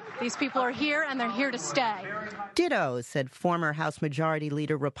real. These people are here, and they're here to stay. Ditto, said former House Majority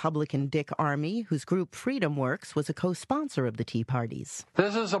Leader Republican Dick Armey, whose group Freedom Works was a co-sponsor of the Tea Parties.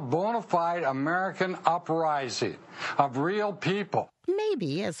 This is a bona fide American uprising of real people.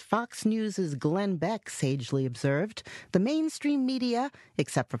 Maybe, as Fox News' Glenn Beck sagely observed, the mainstream media,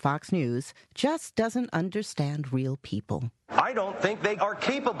 except for Fox News, just doesn't understand real people. I don't think they are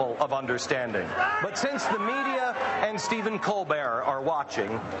capable of understanding. But since the media and Stephen Colbert are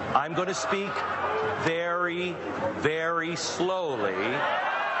watching, I'm going to speak very, very slowly.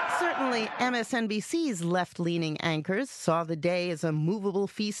 Certainly, MSNBC's left-leaning anchors saw the day as a movable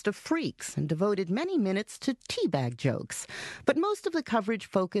feast of freaks and devoted many minutes to teabag jokes. But most of the coverage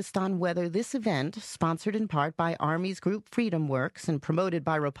focused on whether this event, sponsored in part by Army's group Freedom Works and promoted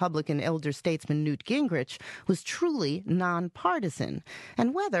by Republican elder statesman Newt Gingrich, was truly nonpartisan,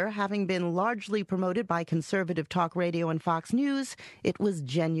 and whether, having been largely promoted by conservative talk radio and Fox News, it was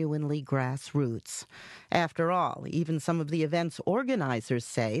genuinely grassroots. After all, even some of the event's organizers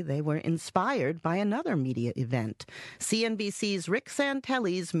say they were inspired by another media event, CNBC's Rick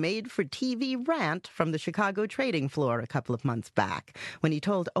Santelli's made-for-TV rant from the Chicago trading floor a couple of months back, when he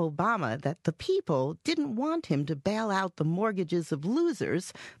told Obama that the people didn't want him to bail out the mortgages of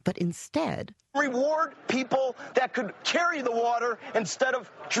losers, but instead reward people that could carry the water instead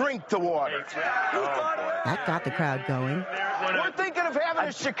of drink the water. That got the crowd going. We're thinking of having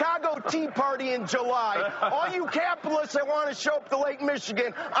a Chicago Tea Party in July. All you capitalists that want to show up to Lake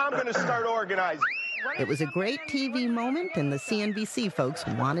Michigan, I'm going to start organizing. It was a great TV moment, and the CNBC folks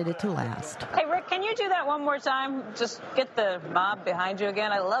wanted it to last. Hey, Rick, can you do that one more time? Just get the mob behind you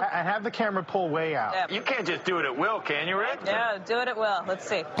again. I have the camera pull way out. Yeah. You can't just do it at will, can you, Rick? Yeah, do it at will. Let's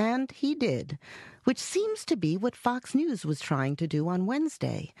see. And he did, which seems to be what Fox News was trying to do on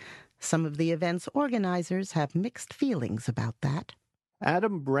Wednesday. Some of the event's organizers have mixed feelings about that.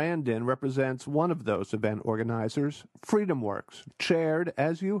 Adam Brandon represents one of those event organizers, Freedom Works, chaired,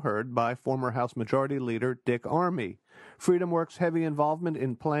 as you heard, by former House Majority Leader Dick Armey. Freedom Works' heavy involvement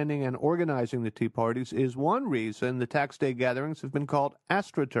in planning and organizing the Tea Parties is one reason the tax day gatherings have been called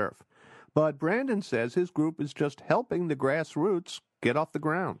AstroTurf. But Brandon says his group is just helping the grassroots get off the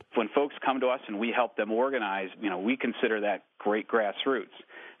ground. When folks come to us and we help them organize, we consider that great grassroots.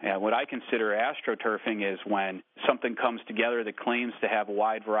 What I consider astroturfing is when something comes together that claims to have a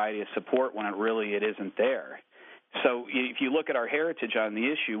wide variety of support when it isn't there. So if you look at our heritage on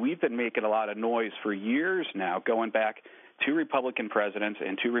the issue, we've been making a lot of noise for years now, going back 2 Republican presidents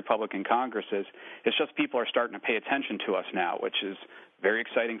and 2 Republican Congresses. It's just people are starting to pay attention to us now, which is very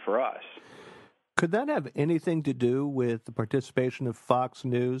exciting for us. Could that have anything to do with the participation of Fox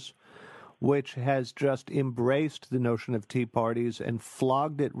News, which has just embraced the notion of Tea Parties and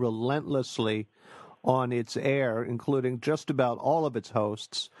flogged it relentlessly on its air, including just about all of its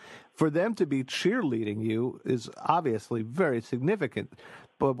hosts? For them to be cheerleading you is obviously very significant.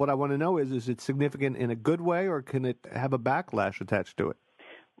 But what I want to know is it significant in a good way, or can it have a backlash attached to it?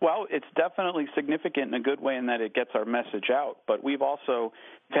 Well, it's definitely significant in a good way in that it gets our message out. But we've also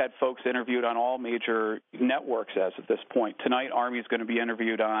had folks interviewed on all major networks as of this point. Tonight, Army's going to be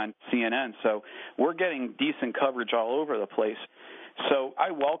interviewed on CNN. So we're getting decent coverage all over the place. So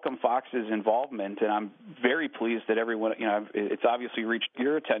I welcome Fox's involvement, and I'm very pleased that everyone, it's obviously reached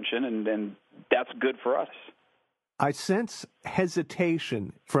your attention, and that's good for us. I sense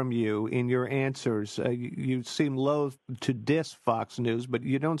hesitation from you in your answers. You seem loath to diss Fox News, but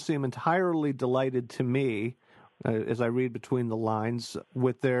you don't seem entirely delighted to me, as I read between the lines,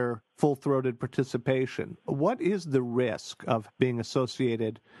 with their full-throated participation. What is the risk of being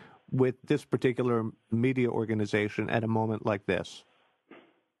associated with this particular media organization at a moment like this?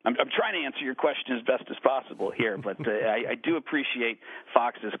 I'm trying to answer your question as best as possible here, but I do appreciate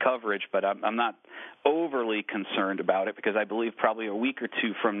Fox's coverage, but I'm not overly concerned about it because I believe probably a week or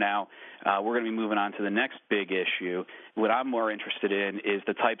two from now we're going to be moving on to the next big issue. What I'm more interested in is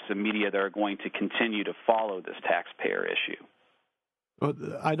the types of media that are going to continue to follow this taxpayer issue. Well,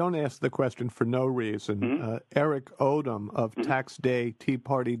 I don't ask the question for no reason. Mm-hmm. Eric Odom of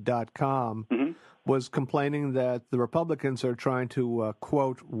TaxDayTeaParty.com was complaining that the Republicans are trying to,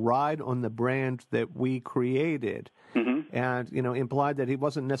 quote, ride on the brand that we created, and, implied that he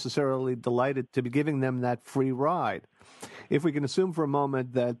wasn't necessarily delighted to be giving them that free ride. If we can assume for a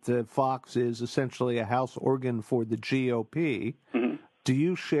moment that Fox is essentially a house organ for the GOP, do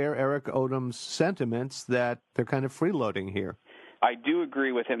you share Eric Odom's sentiments that they're kind of freeloading here? I do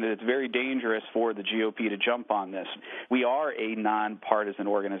agree with him that it's very dangerous for the GOP to jump on this. We are a nonpartisan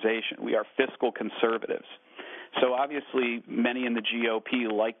organization. We are fiscal conservatives. So obviously many in the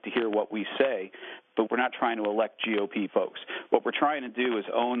GOP like to hear what we say, but we're not trying to elect GOP folks. What we're trying to do is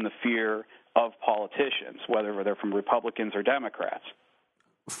own the fear of politicians, whether they're from Republicans or Democrats.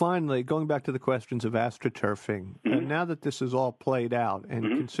 Finally, going back to the questions of astroturfing, now that this is all played out and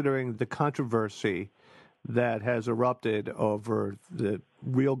considering the controversy that has erupted over the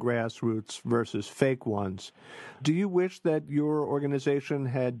real grassroots versus fake ones, do you wish that your organization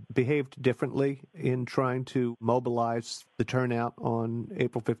had behaved differently in trying to mobilize the turnout on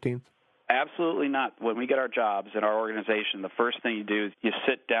April 15th? Absolutely not. When we get our jobs in our organization, the first thing you do is you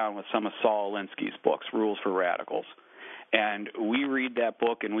sit down with some of Saul Alinsky's books, Rules for Radicals. And we read that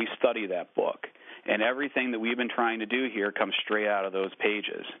book and we study that book. And everything that we've been trying to do here comes straight out of those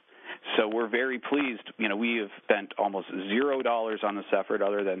pages. So we're very pleased. You know, we have spent almost $0 on this effort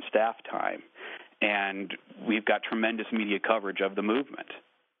other than staff time. And we've got tremendous media coverage of the movement.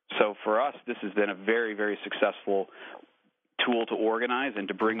 So for us, this has been a very, very successful tool to organize and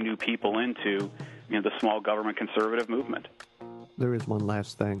to bring new people into, you know, the small government conservative movement. There is one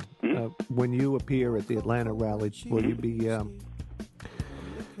last thing. When you appear at the Atlanta rally, will you be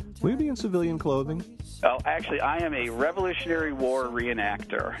in civilian clothing? Oh, actually, I am a Revolutionary War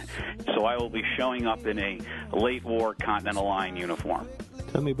reenactor, so I will be showing up in a late war Continental Line uniform.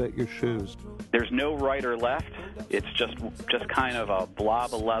 Tell me about your shoes. There's no right or left. It's just kind of a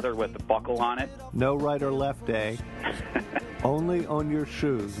blob of leather with a buckle on it. No right or left, eh? Only on your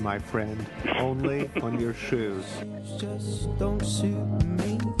shoes, my friend. Only on your shoes. Just don't suit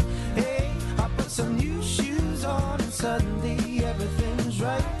me. Hey, I put some new shoes on and suddenly everything's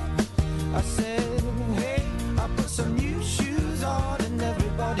right. I said, hey, I put some new shoes on and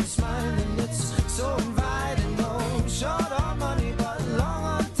everybody's smiling. It's so inviting. No short on money, but long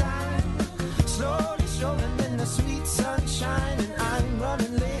on time. Slowly strolling in the sweet sunshine, and I'm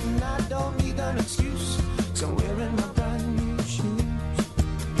running late and I don't need an excuse. So I'm wearing my brand new shoes.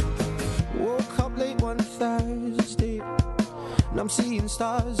 Woke up late one Thursday, and I'm seeing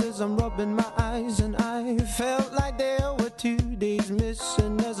stars as I'm rubbing my eyes, and I felt like there were 2 days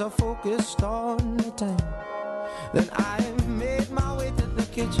missing as I focused on the time. Then I made my way to the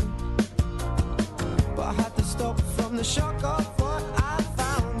kitchen, but I had to stop from the shock of what I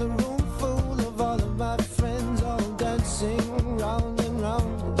found. A room full of all of my friends all dancing round and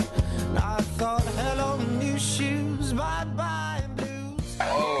round. And I thought, hello, new shoes, bye-bye blues.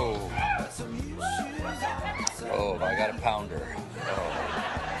 Oh, I got a pounder.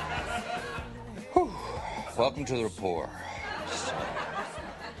 Whew. Welcome to the rapport.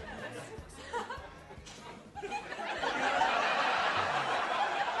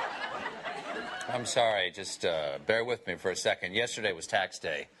 I'm sorry, just bear with me for a second. Yesterday was tax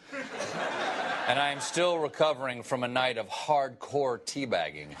day, and I am still recovering from a night of hardcore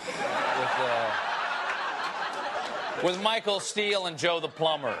teabagging with Michael Steele and Joe the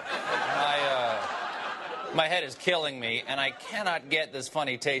Plumber. My head is killing me, and I cannot get this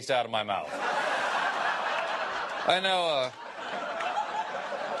funny taste out of my mouth. I know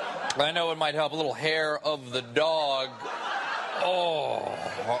it might help. A little hair of the dog. Oh.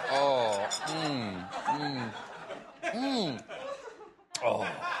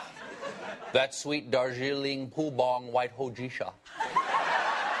 That sweet Darjeeling Pubong White Hojisha.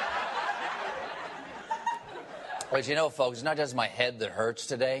 But you know, folks, it's not just my head that hurts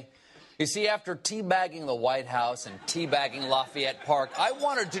today. You see, after teabagging the White House and teabagging Lafayette Park, I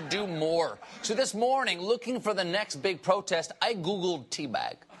wanted to do more. So this morning, looking for the next big protest, I Googled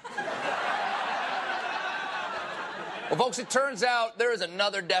teabag. Well, folks, it turns out there is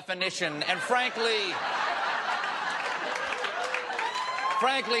another definition, and frankly,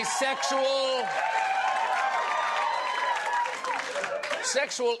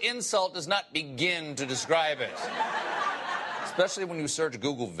 sexual insult does not begin to describe it, especially when you search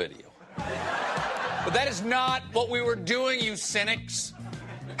Google video. But that is not what we were doing, you cynics.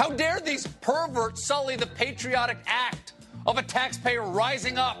 How dare these perverts sully the patriotic act of a taxpayer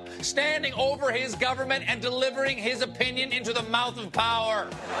rising up, standing over his government, and delivering his opinion into the mouth of power.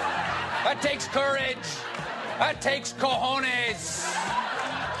 That takes courage. That takes cojones.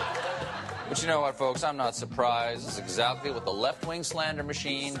 But you know what, folks? I'm not surprised. This is exactly what the left-wing slander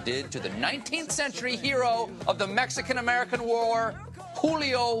machine did to the 19th century hero of the Mexican-American War,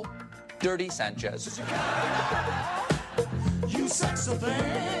 Julio Dirty Sanchez. You sexy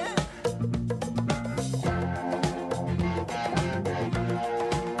thing.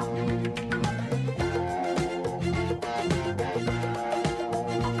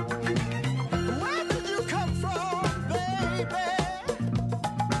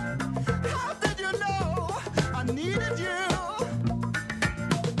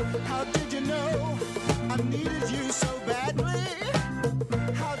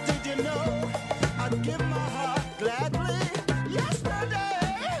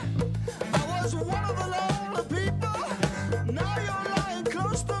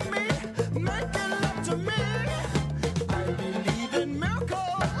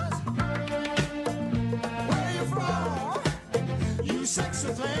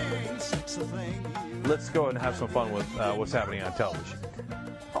 Let's go and have some fun with what's happening on television.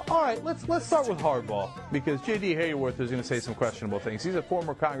 All right, let's start with hardball, because J.D. Hayworth is going to say some questionable things. He's a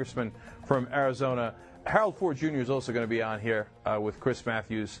former congressman from Arizona. Harold Ford Jr. is also going to be on here with Chris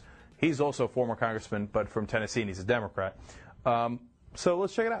Matthews. He's also a former congressman, but from Tennessee, and he's a Democrat. So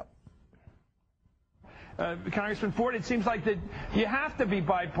let's check it out. Congressman Ford, it seems like that you have to be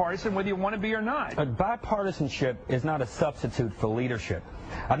bipartisan whether you want to be or not. Bipartisanship is not a substitute for leadership.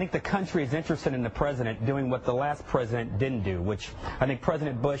 I think the country is interested in the president doing what the last president didn't do, which I think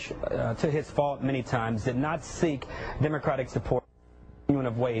President Bush, to his fault many times, did not seek Democratic support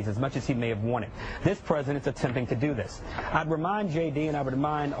of ways as much as he may have wanted. This president's attempting to do this. I'd remind JD and I would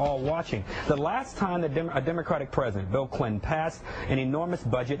remind all watching, the last time a Democratic president, Bill Clinton, passed an enormous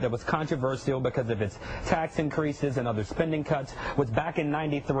budget that was controversial because of its tax increases and other spending cuts was back in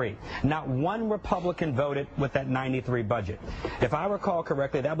 '93. Not one Republican voted with that '93 budget. If I recall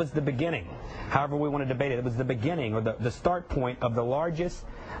correctly, that was the beginning. However we want to debate it, it was the beginning or the start point of the largest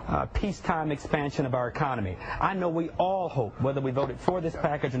peacetime expansion of our economy. I know we all hope, whether we voted for this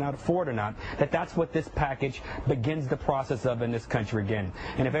package or not for it or not, that that's what this package begins the process of in this country again.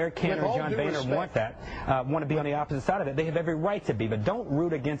 And if Eric Cantor and John Boehner want that, want to be on the opposite side of it, they have every right to be, but don't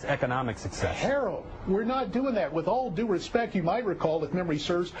root against economic success. Harold, we're not doing that. With all due respect, you might recall, if memory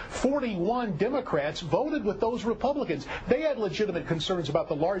serves, 41 Democrats voted with those Republicans. They had legitimate concerns about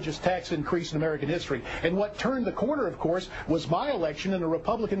the largest tax increase in American history. And what turned the corner, of course, was my election in a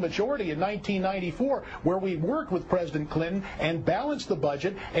Republican majority in 1994, where we worked with President Clinton and balanced the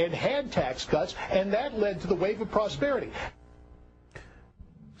budget and had tax cuts, and that led to the wave of prosperity.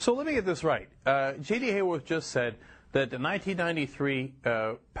 So let me get this right. J.D. Hayworth just said that the 1993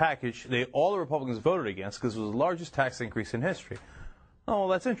 package, all the Republicans voted against because it was the largest tax increase in history. Oh, well,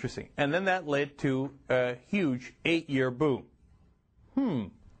 that's interesting. And then that led to a huge 8-year boom.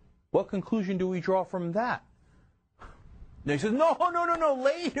 What conclusion do we draw from that? And he says, no,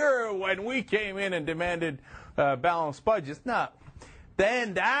 later when we came in and demanded balanced budgets. No,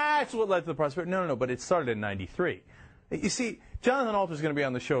 then that's what led to the prosperity. No, but it started in '93. You see, Jonathan Alter is going to be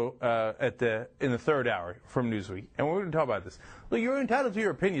on the show in the third hour from Newsweek, and we're going to talk about this. Look, you're entitled to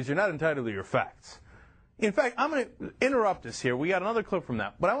your opinions. You're not entitled to your facts. In fact, I'm going to interrupt us here. We got another clip from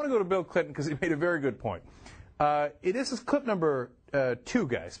that, but I want to go to Bill Clinton because he made a very good point. This is clip number 2,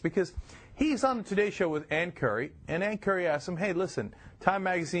 guys, because he's on the Today Show with Ann Curry, and Ann Curry asked him, hey, listen, Time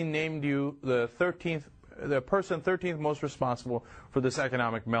Magazine named you the person 13th most responsible for this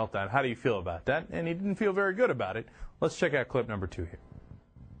economic meltdown. How do you feel about that? And he didn't feel very good about it. Let's check out clip number 2 here.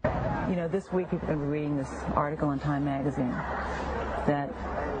 You know, this week people have been reading this article in Time Magazine that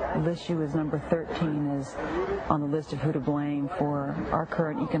lists you as number 13 is on the list of who to blame for our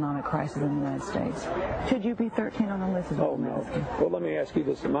current economic crisis in the United States. Should you be 13 on the list? Oh, no. Well, let me ask you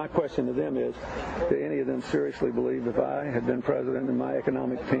this. My question to them is, do any of them seriously believe if I had been president and my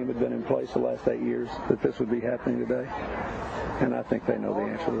economic team had been in place the last 8 years that this would be happening today? And I think they know the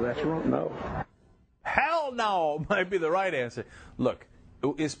answer to that. No. Hell no might be the right answer. Look,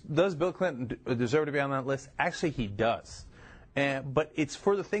 does Bill Clinton deserve to be on that list? Actually, he does. But it's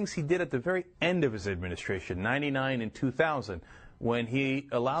for the things he did at the very end of his administration, 99 and 2000, when he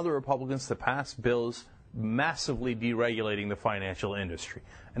allowed the Republicans to pass bills massively deregulating the financial industry.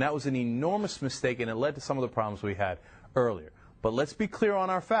 And that was an enormous mistake, and it led to some of the problems we had earlier. But let's be clear on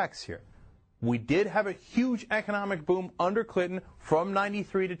our facts here. We did have a huge economic boom under Clinton from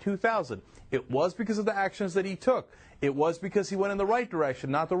 93 to 2000. It was because of the actions that he took. It was because he went in the right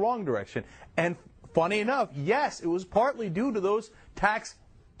direction, not the wrong direction. And funny enough, yes, it was partly due to those tax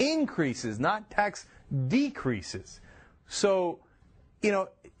increases, not tax decreases. So, you know,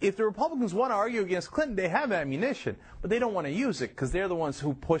 if the Republicans want to argue against Clinton, they have ammunition, but they don't want to use it because they're the ones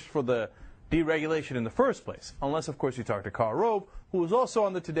who pushed for the deregulation in the first place. Unless, of course, you talk to Karl Rove, who was also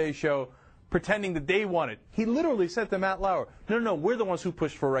on the Today Show pretending that they wanted. He literally said to Matt Lauer, no, we're the ones who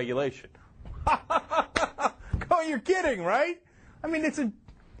pushed for regulation. Oh, you're kidding, right? I mean,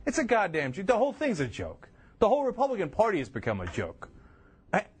 it's a goddamn joke. The whole thing's a joke. The whole Republican Party has become a joke.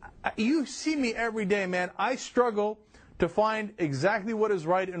 You see me every day, man. I struggle to find exactly what is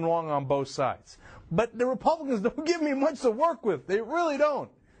right and wrong on both sides. But the Republicans don't give me much to work with. They really don't.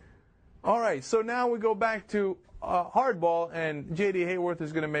 All right, so now we go back to hardball, and J.D. Hayworth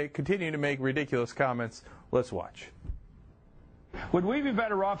is going to continue to make ridiculous comments. Let's watch. Would we be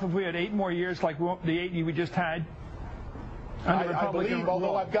better off if we had 8 more years like the 8 we just had? I believe,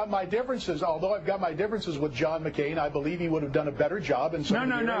 although I've got my differences with John McCain, I believe he would have done a better job in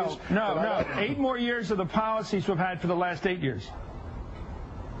some areas. No. 8 more years of the policies we've had for the last 8 years.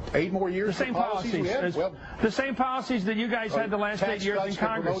 8 more years. The same policies. We had? Well, the same policies that you guys had the last 8 years in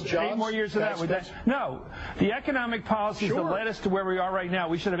Congress. 8 more years of that. No, the economic policies that led us to where we are right now.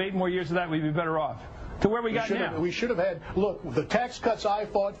 We should have 8 more years of that. We'd be better off. to where we got now. We should have had, look, the tax cuts I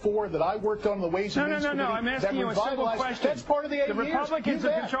fought for, that I worked on the Ways and Means Committee. No, I'm asking you a simple question. That's part of the 8 years. The Republicans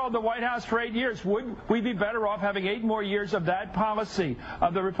have controlled the White House for 8 years. Would we be better off having 8 more years of that policy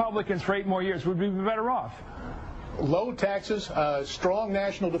of the Republicans for 8 more years? Would we be better off? Low taxes, strong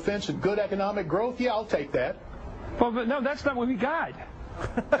national defense, and good economic growth? Yeah, I'll take that. Well, but no, that's not what we got.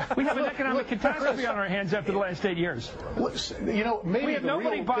 We have an economic catastrophe on our hands after the last 8 years. You know, maybe we have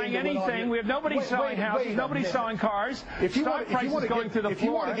nobody buying anything. We have nobody selling houses. Nobody selling cars. Stock prices going through the floor. If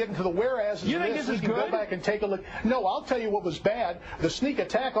you want to get into the whereas, you think this is good? Go back and take a look. No, I'll tell you what was bad. The sneak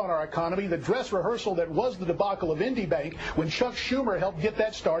attack on our economy, the dress rehearsal that was the debacle of IndyBank when Chuck Schumer helped get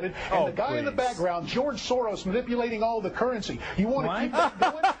that started, and the guy in the background, George Soros, manipulating all the currency. You want to keep that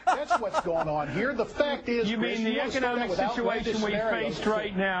going? That's what's going on here. The fact is, you mean the economic situation we faced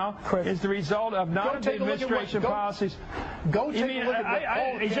right now is the result of not of the administration policies. Go take a look at what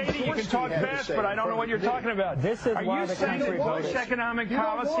Paul JD, you can talk fast, but I don't know what you're talking about. This is why the country voted. Bush economic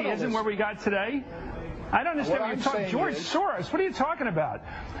policy isn't where we got today? I don't understand what you're talking about. George Soros, what are you talking about?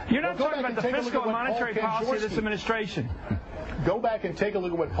 You're not talking about the fiscal and monetary policy of this administration. Go back and take a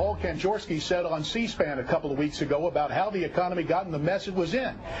look at what Paul Kanjorski said on C-SPAN a couple of weeks ago about how the economy got in the mess it was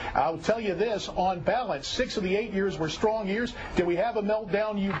in. I'll tell you this, on balance, 6 of the 8 years were strong years. Did we have a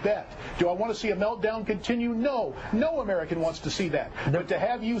meltdown? You bet. Do I want to see a meltdown continue? No. No American wants to see that. But to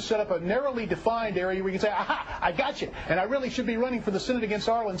have you set up a narrowly defined area where you can say, aha, I got you, and I really should be running for the Senate against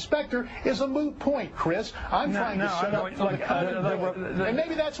Arlen Specter is a moot point, Chris. I'm trying to set up for the common. And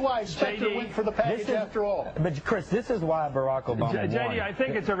maybe that's why Specter went for the package after all. But, Chris, this is why Barack Obama JD, I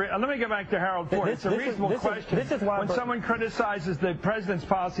think it's a. Let me go back to Harold Ford. It's a reasonable question. This is why when someone criticizes the president's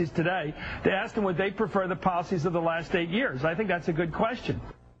policies today, they ask them would they prefer the policies of the last 8 years. I think that's a good question.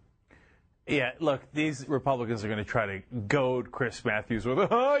 Yeah, look, these Republicans are going to try to goad Chris Matthews with,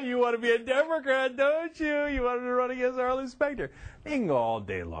 oh, you want to be a Democrat, don't you? You wanted to run against Arlen Specter. They can go all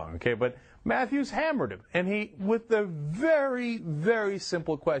day long, okay? But Matthews hammered him, and he, with the very, very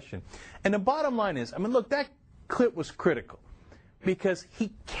simple question. And the bottom line is, I mean, look, that clip was critical because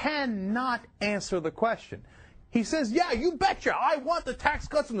he cannot answer the question. He says, yeah, you betcha, I want the tax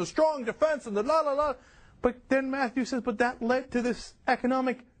cuts and the strong defense and the la-la-la. But then Matthews says, but that led to this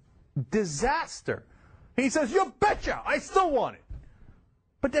economic disaster. He says, you betcha, I still want it.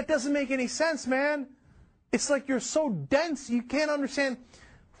 But that doesn't make any sense, man. It's like you're so dense you can't understand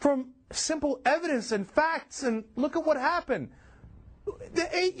from simple evidence and facts. And look at what happened. The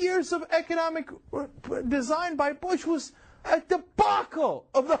 8 years of economic design by Bush was a debacle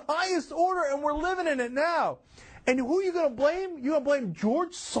of the highest order, and we're living in it now. And who are you going to blame? You going to blame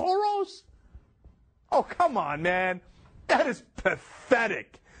George Soros? Oh, come on, man. That is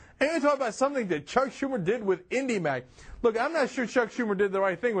pathetic. And you're talking about something that Chuck Schumer did with IndyMac. Look, I'm not sure Chuck Schumer did the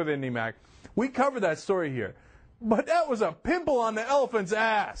right thing with IndyMac. We covered that story here. But that was a pimple on the elephant's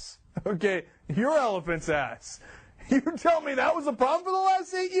ass. Okay, your elephant's ass. You tell me that was a problem for the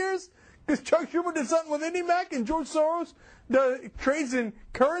last 8 years? Because Chuck Schumer did something with IndyMac and George Soros trades in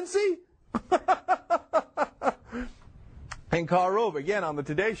currency? And Karl Rove, again, on the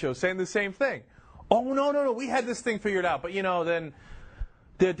Today Show, saying the same thing. Oh, no, we had this thing figured out. But, then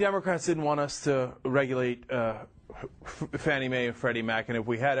the Democrats didn't want us to regulate Fannie Mae and Freddie Mac, and if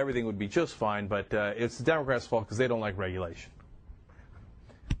we had, everything would be just fine. But it's the Democrats' fault because they don't like regulation.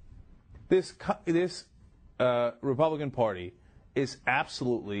 This Republican Party is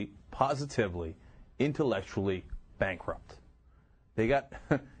absolutely, positively, intellectually bankrupt. They got,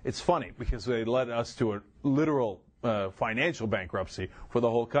 it's funny because they led us to a literal financial bankruptcy for the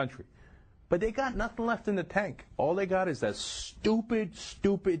whole country. But they got nothing left in the tank. All they got is that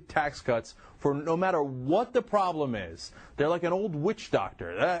stupid tax cuts for no matter what the problem is. They're like an old witch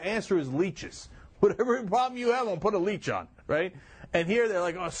doctor. The answer is leeches. Whatever problem you have, I'll put a leech on, right? And here they're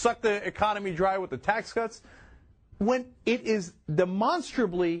like, oh, suck the economy dry with the tax cuts. When it is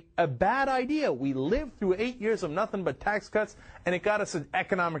demonstrably a bad idea. We lived through 8 years of nothing but tax cuts, and it got us an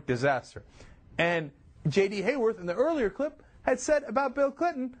economic disaster. And J.D. Hayworth, in the earlier clip, had said about Bill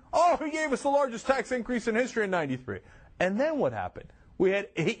Clinton, oh, he gave us the largest tax increase in history in '93. And then what happened? We had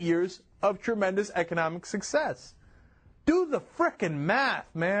 8 years of tremendous economic success. Do the frickin' math,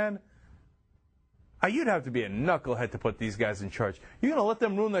 man. You'd have to be a knucklehead to put these guys in charge. You're going to let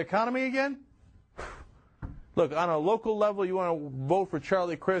them ruin the economy again? Look, on a local level, you want to vote for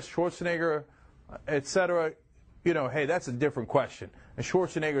Charlie Crist, Schwarzenegger, etc. Hey, that's a different question. And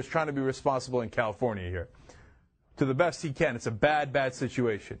Schwarzenegger is trying to be responsible in California here. To the best he can. It's a bad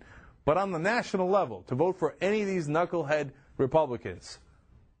situation. But on the national level, to vote for any of these knucklehead Republicans,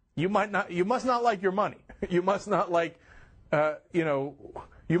 you must not like your money. You must not like,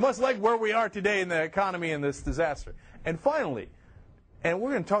 you You must like where we are today in the economy and this disaster. And finally, and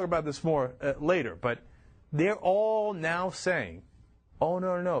we're going to talk about this more later, but they're all now saying, oh,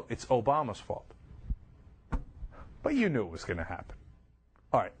 no, it's Obama's fault. But you knew it was going to happen.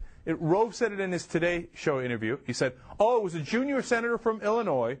 All right. Rove said it in his Today Show interview. He said, it was a junior senator from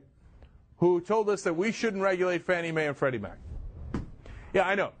Illinois who told us that we shouldn't regulate Fannie Mae and Freddie Mac. Yeah,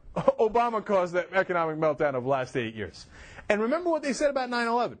 I know. Obama caused that economic meltdown of the last 8 years. And remember what they said about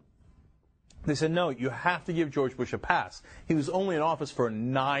 9/11. They said, no, you have to give George Bush a pass. He was only in office for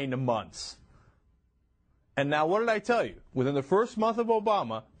 9 months. And now what did I tell you? Within the first month of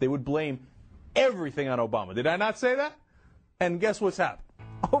Obama, they would blame everything on Obama. Did I not say that? And guess what's happened?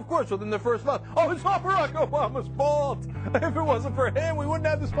 Of course, within the first month, it's not Barack Obama's fault. If it wasn't for him, we wouldn't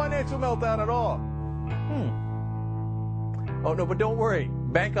have this financial meltdown at all. Oh, no, but don't worry.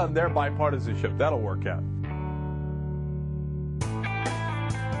 Bank on their bipartisanship. That'll work out.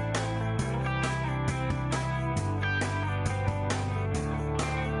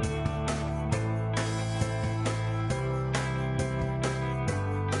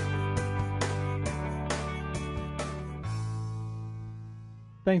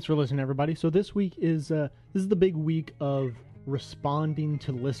 Thanks for listening, everybody. So this week is this is the big week of responding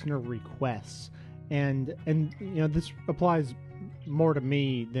to listener requests, and this applies more to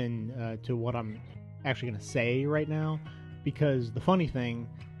me than to what I'm actually going to say right now, because the funny thing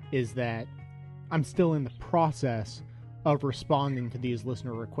is that I'm still in the process of responding to these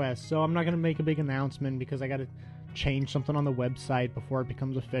listener requests. So I'm not going to make a big announcement because I got to change something on the website before it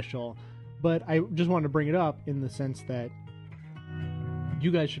becomes official. But I just wanted to bring it up in the sense that you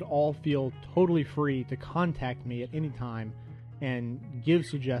guys should all feel totally free to contact me at any time and give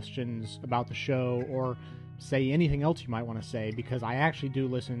suggestions about the show or say anything else you might want to say, because I actually do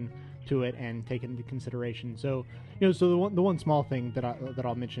listen to it and take it into consideration. So, the one small thing that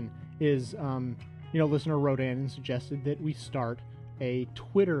I'll mention is, listener wrote in and suggested that we start a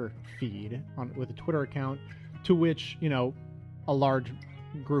Twitter feed with a Twitter account to which, a large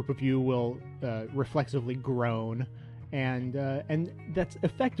group of you will reflexively groan. And that's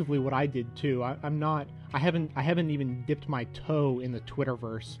effectively what I did too. I haven't even dipped my toe in the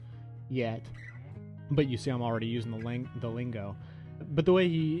Twitterverse yet, but you see I'm already using the lingo. But the way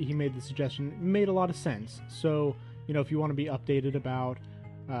he made the suggestion made a lot of sense. So if you want to be updated about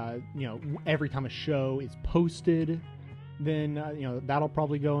every time a show is posted, then that'll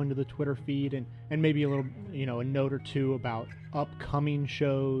probably go into the Twitter feed, and maybe a little a note or two about upcoming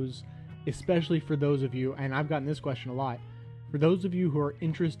shows. Especially for those of you, and I've gotten this question a lot, for those of you who are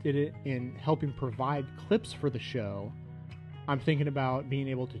interested in helping provide clips for the show, I'm thinking about being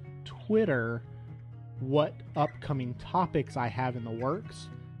able to Twitter what upcoming topics I have in the works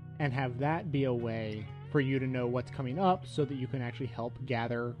and have that be a way for you to know what's coming up so that you can actually help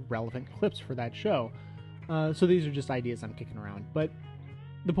gather relevant clips for that show. So these are just ideas I'm kicking around. But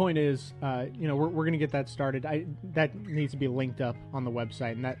the point is, we're going to get that started. That needs to be linked up on the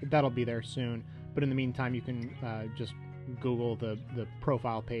website, and that'll be there soon. But in the meantime, you can just Google the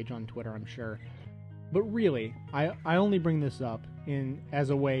profile page on Twitter, I'm sure. But really, I only bring this up as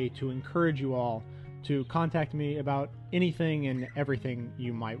a way to encourage you all to contact me about anything and everything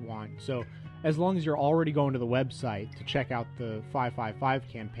you might want. So as long as you're already going to the website to check out the 555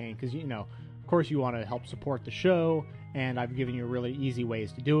 campaign, because, of course you want to help support the show, and I've given you really easy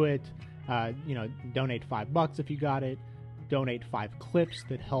ways to do it. Donate $5 if you got it. Donate 5 clips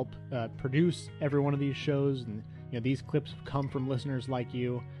that help produce every one of these shows, and these clips come from listeners like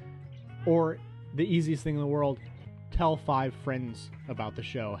you. Or the easiest thing in the world, tell 5 friends about the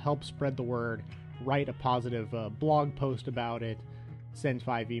show. Help spread the word. Write a positive blog post about it. Send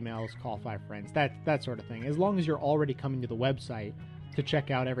 5 emails. Call 5 friends. That sort of thing. As long as you're already coming to the website to check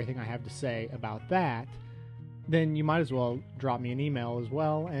out everything I have to say about that, then you might as well drop me an email as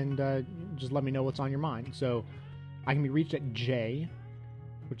well and just let me know what's on your mind. So I can be reached at J,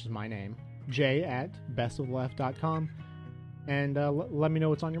 which is my name, j@bestofleft.com, and let me know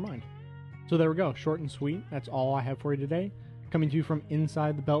what's on your mind. So there we go, short and sweet. That's all I have for you today. Coming to you from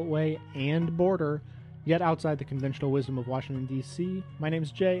inside the Beltway and border, yet outside the conventional wisdom of Washington, D.C. My name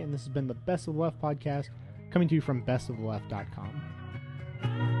is Jay, and this has been the Best of the Left podcast, coming to you from bestofleft.com.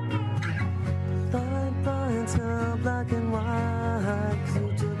 It's now black and white, 'cause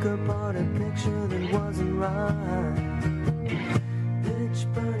you took apart a picture that wasn't right. Pitch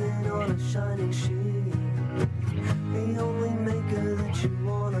burning on a shining sheet, the only maker that you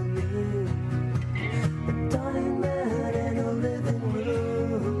wanna be. A dying man in a living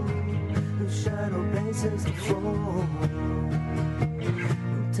room, whose shadow bases the floor.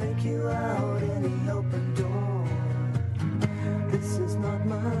 Will take you out any open door. This is not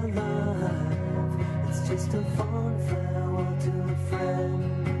my just a fun fact.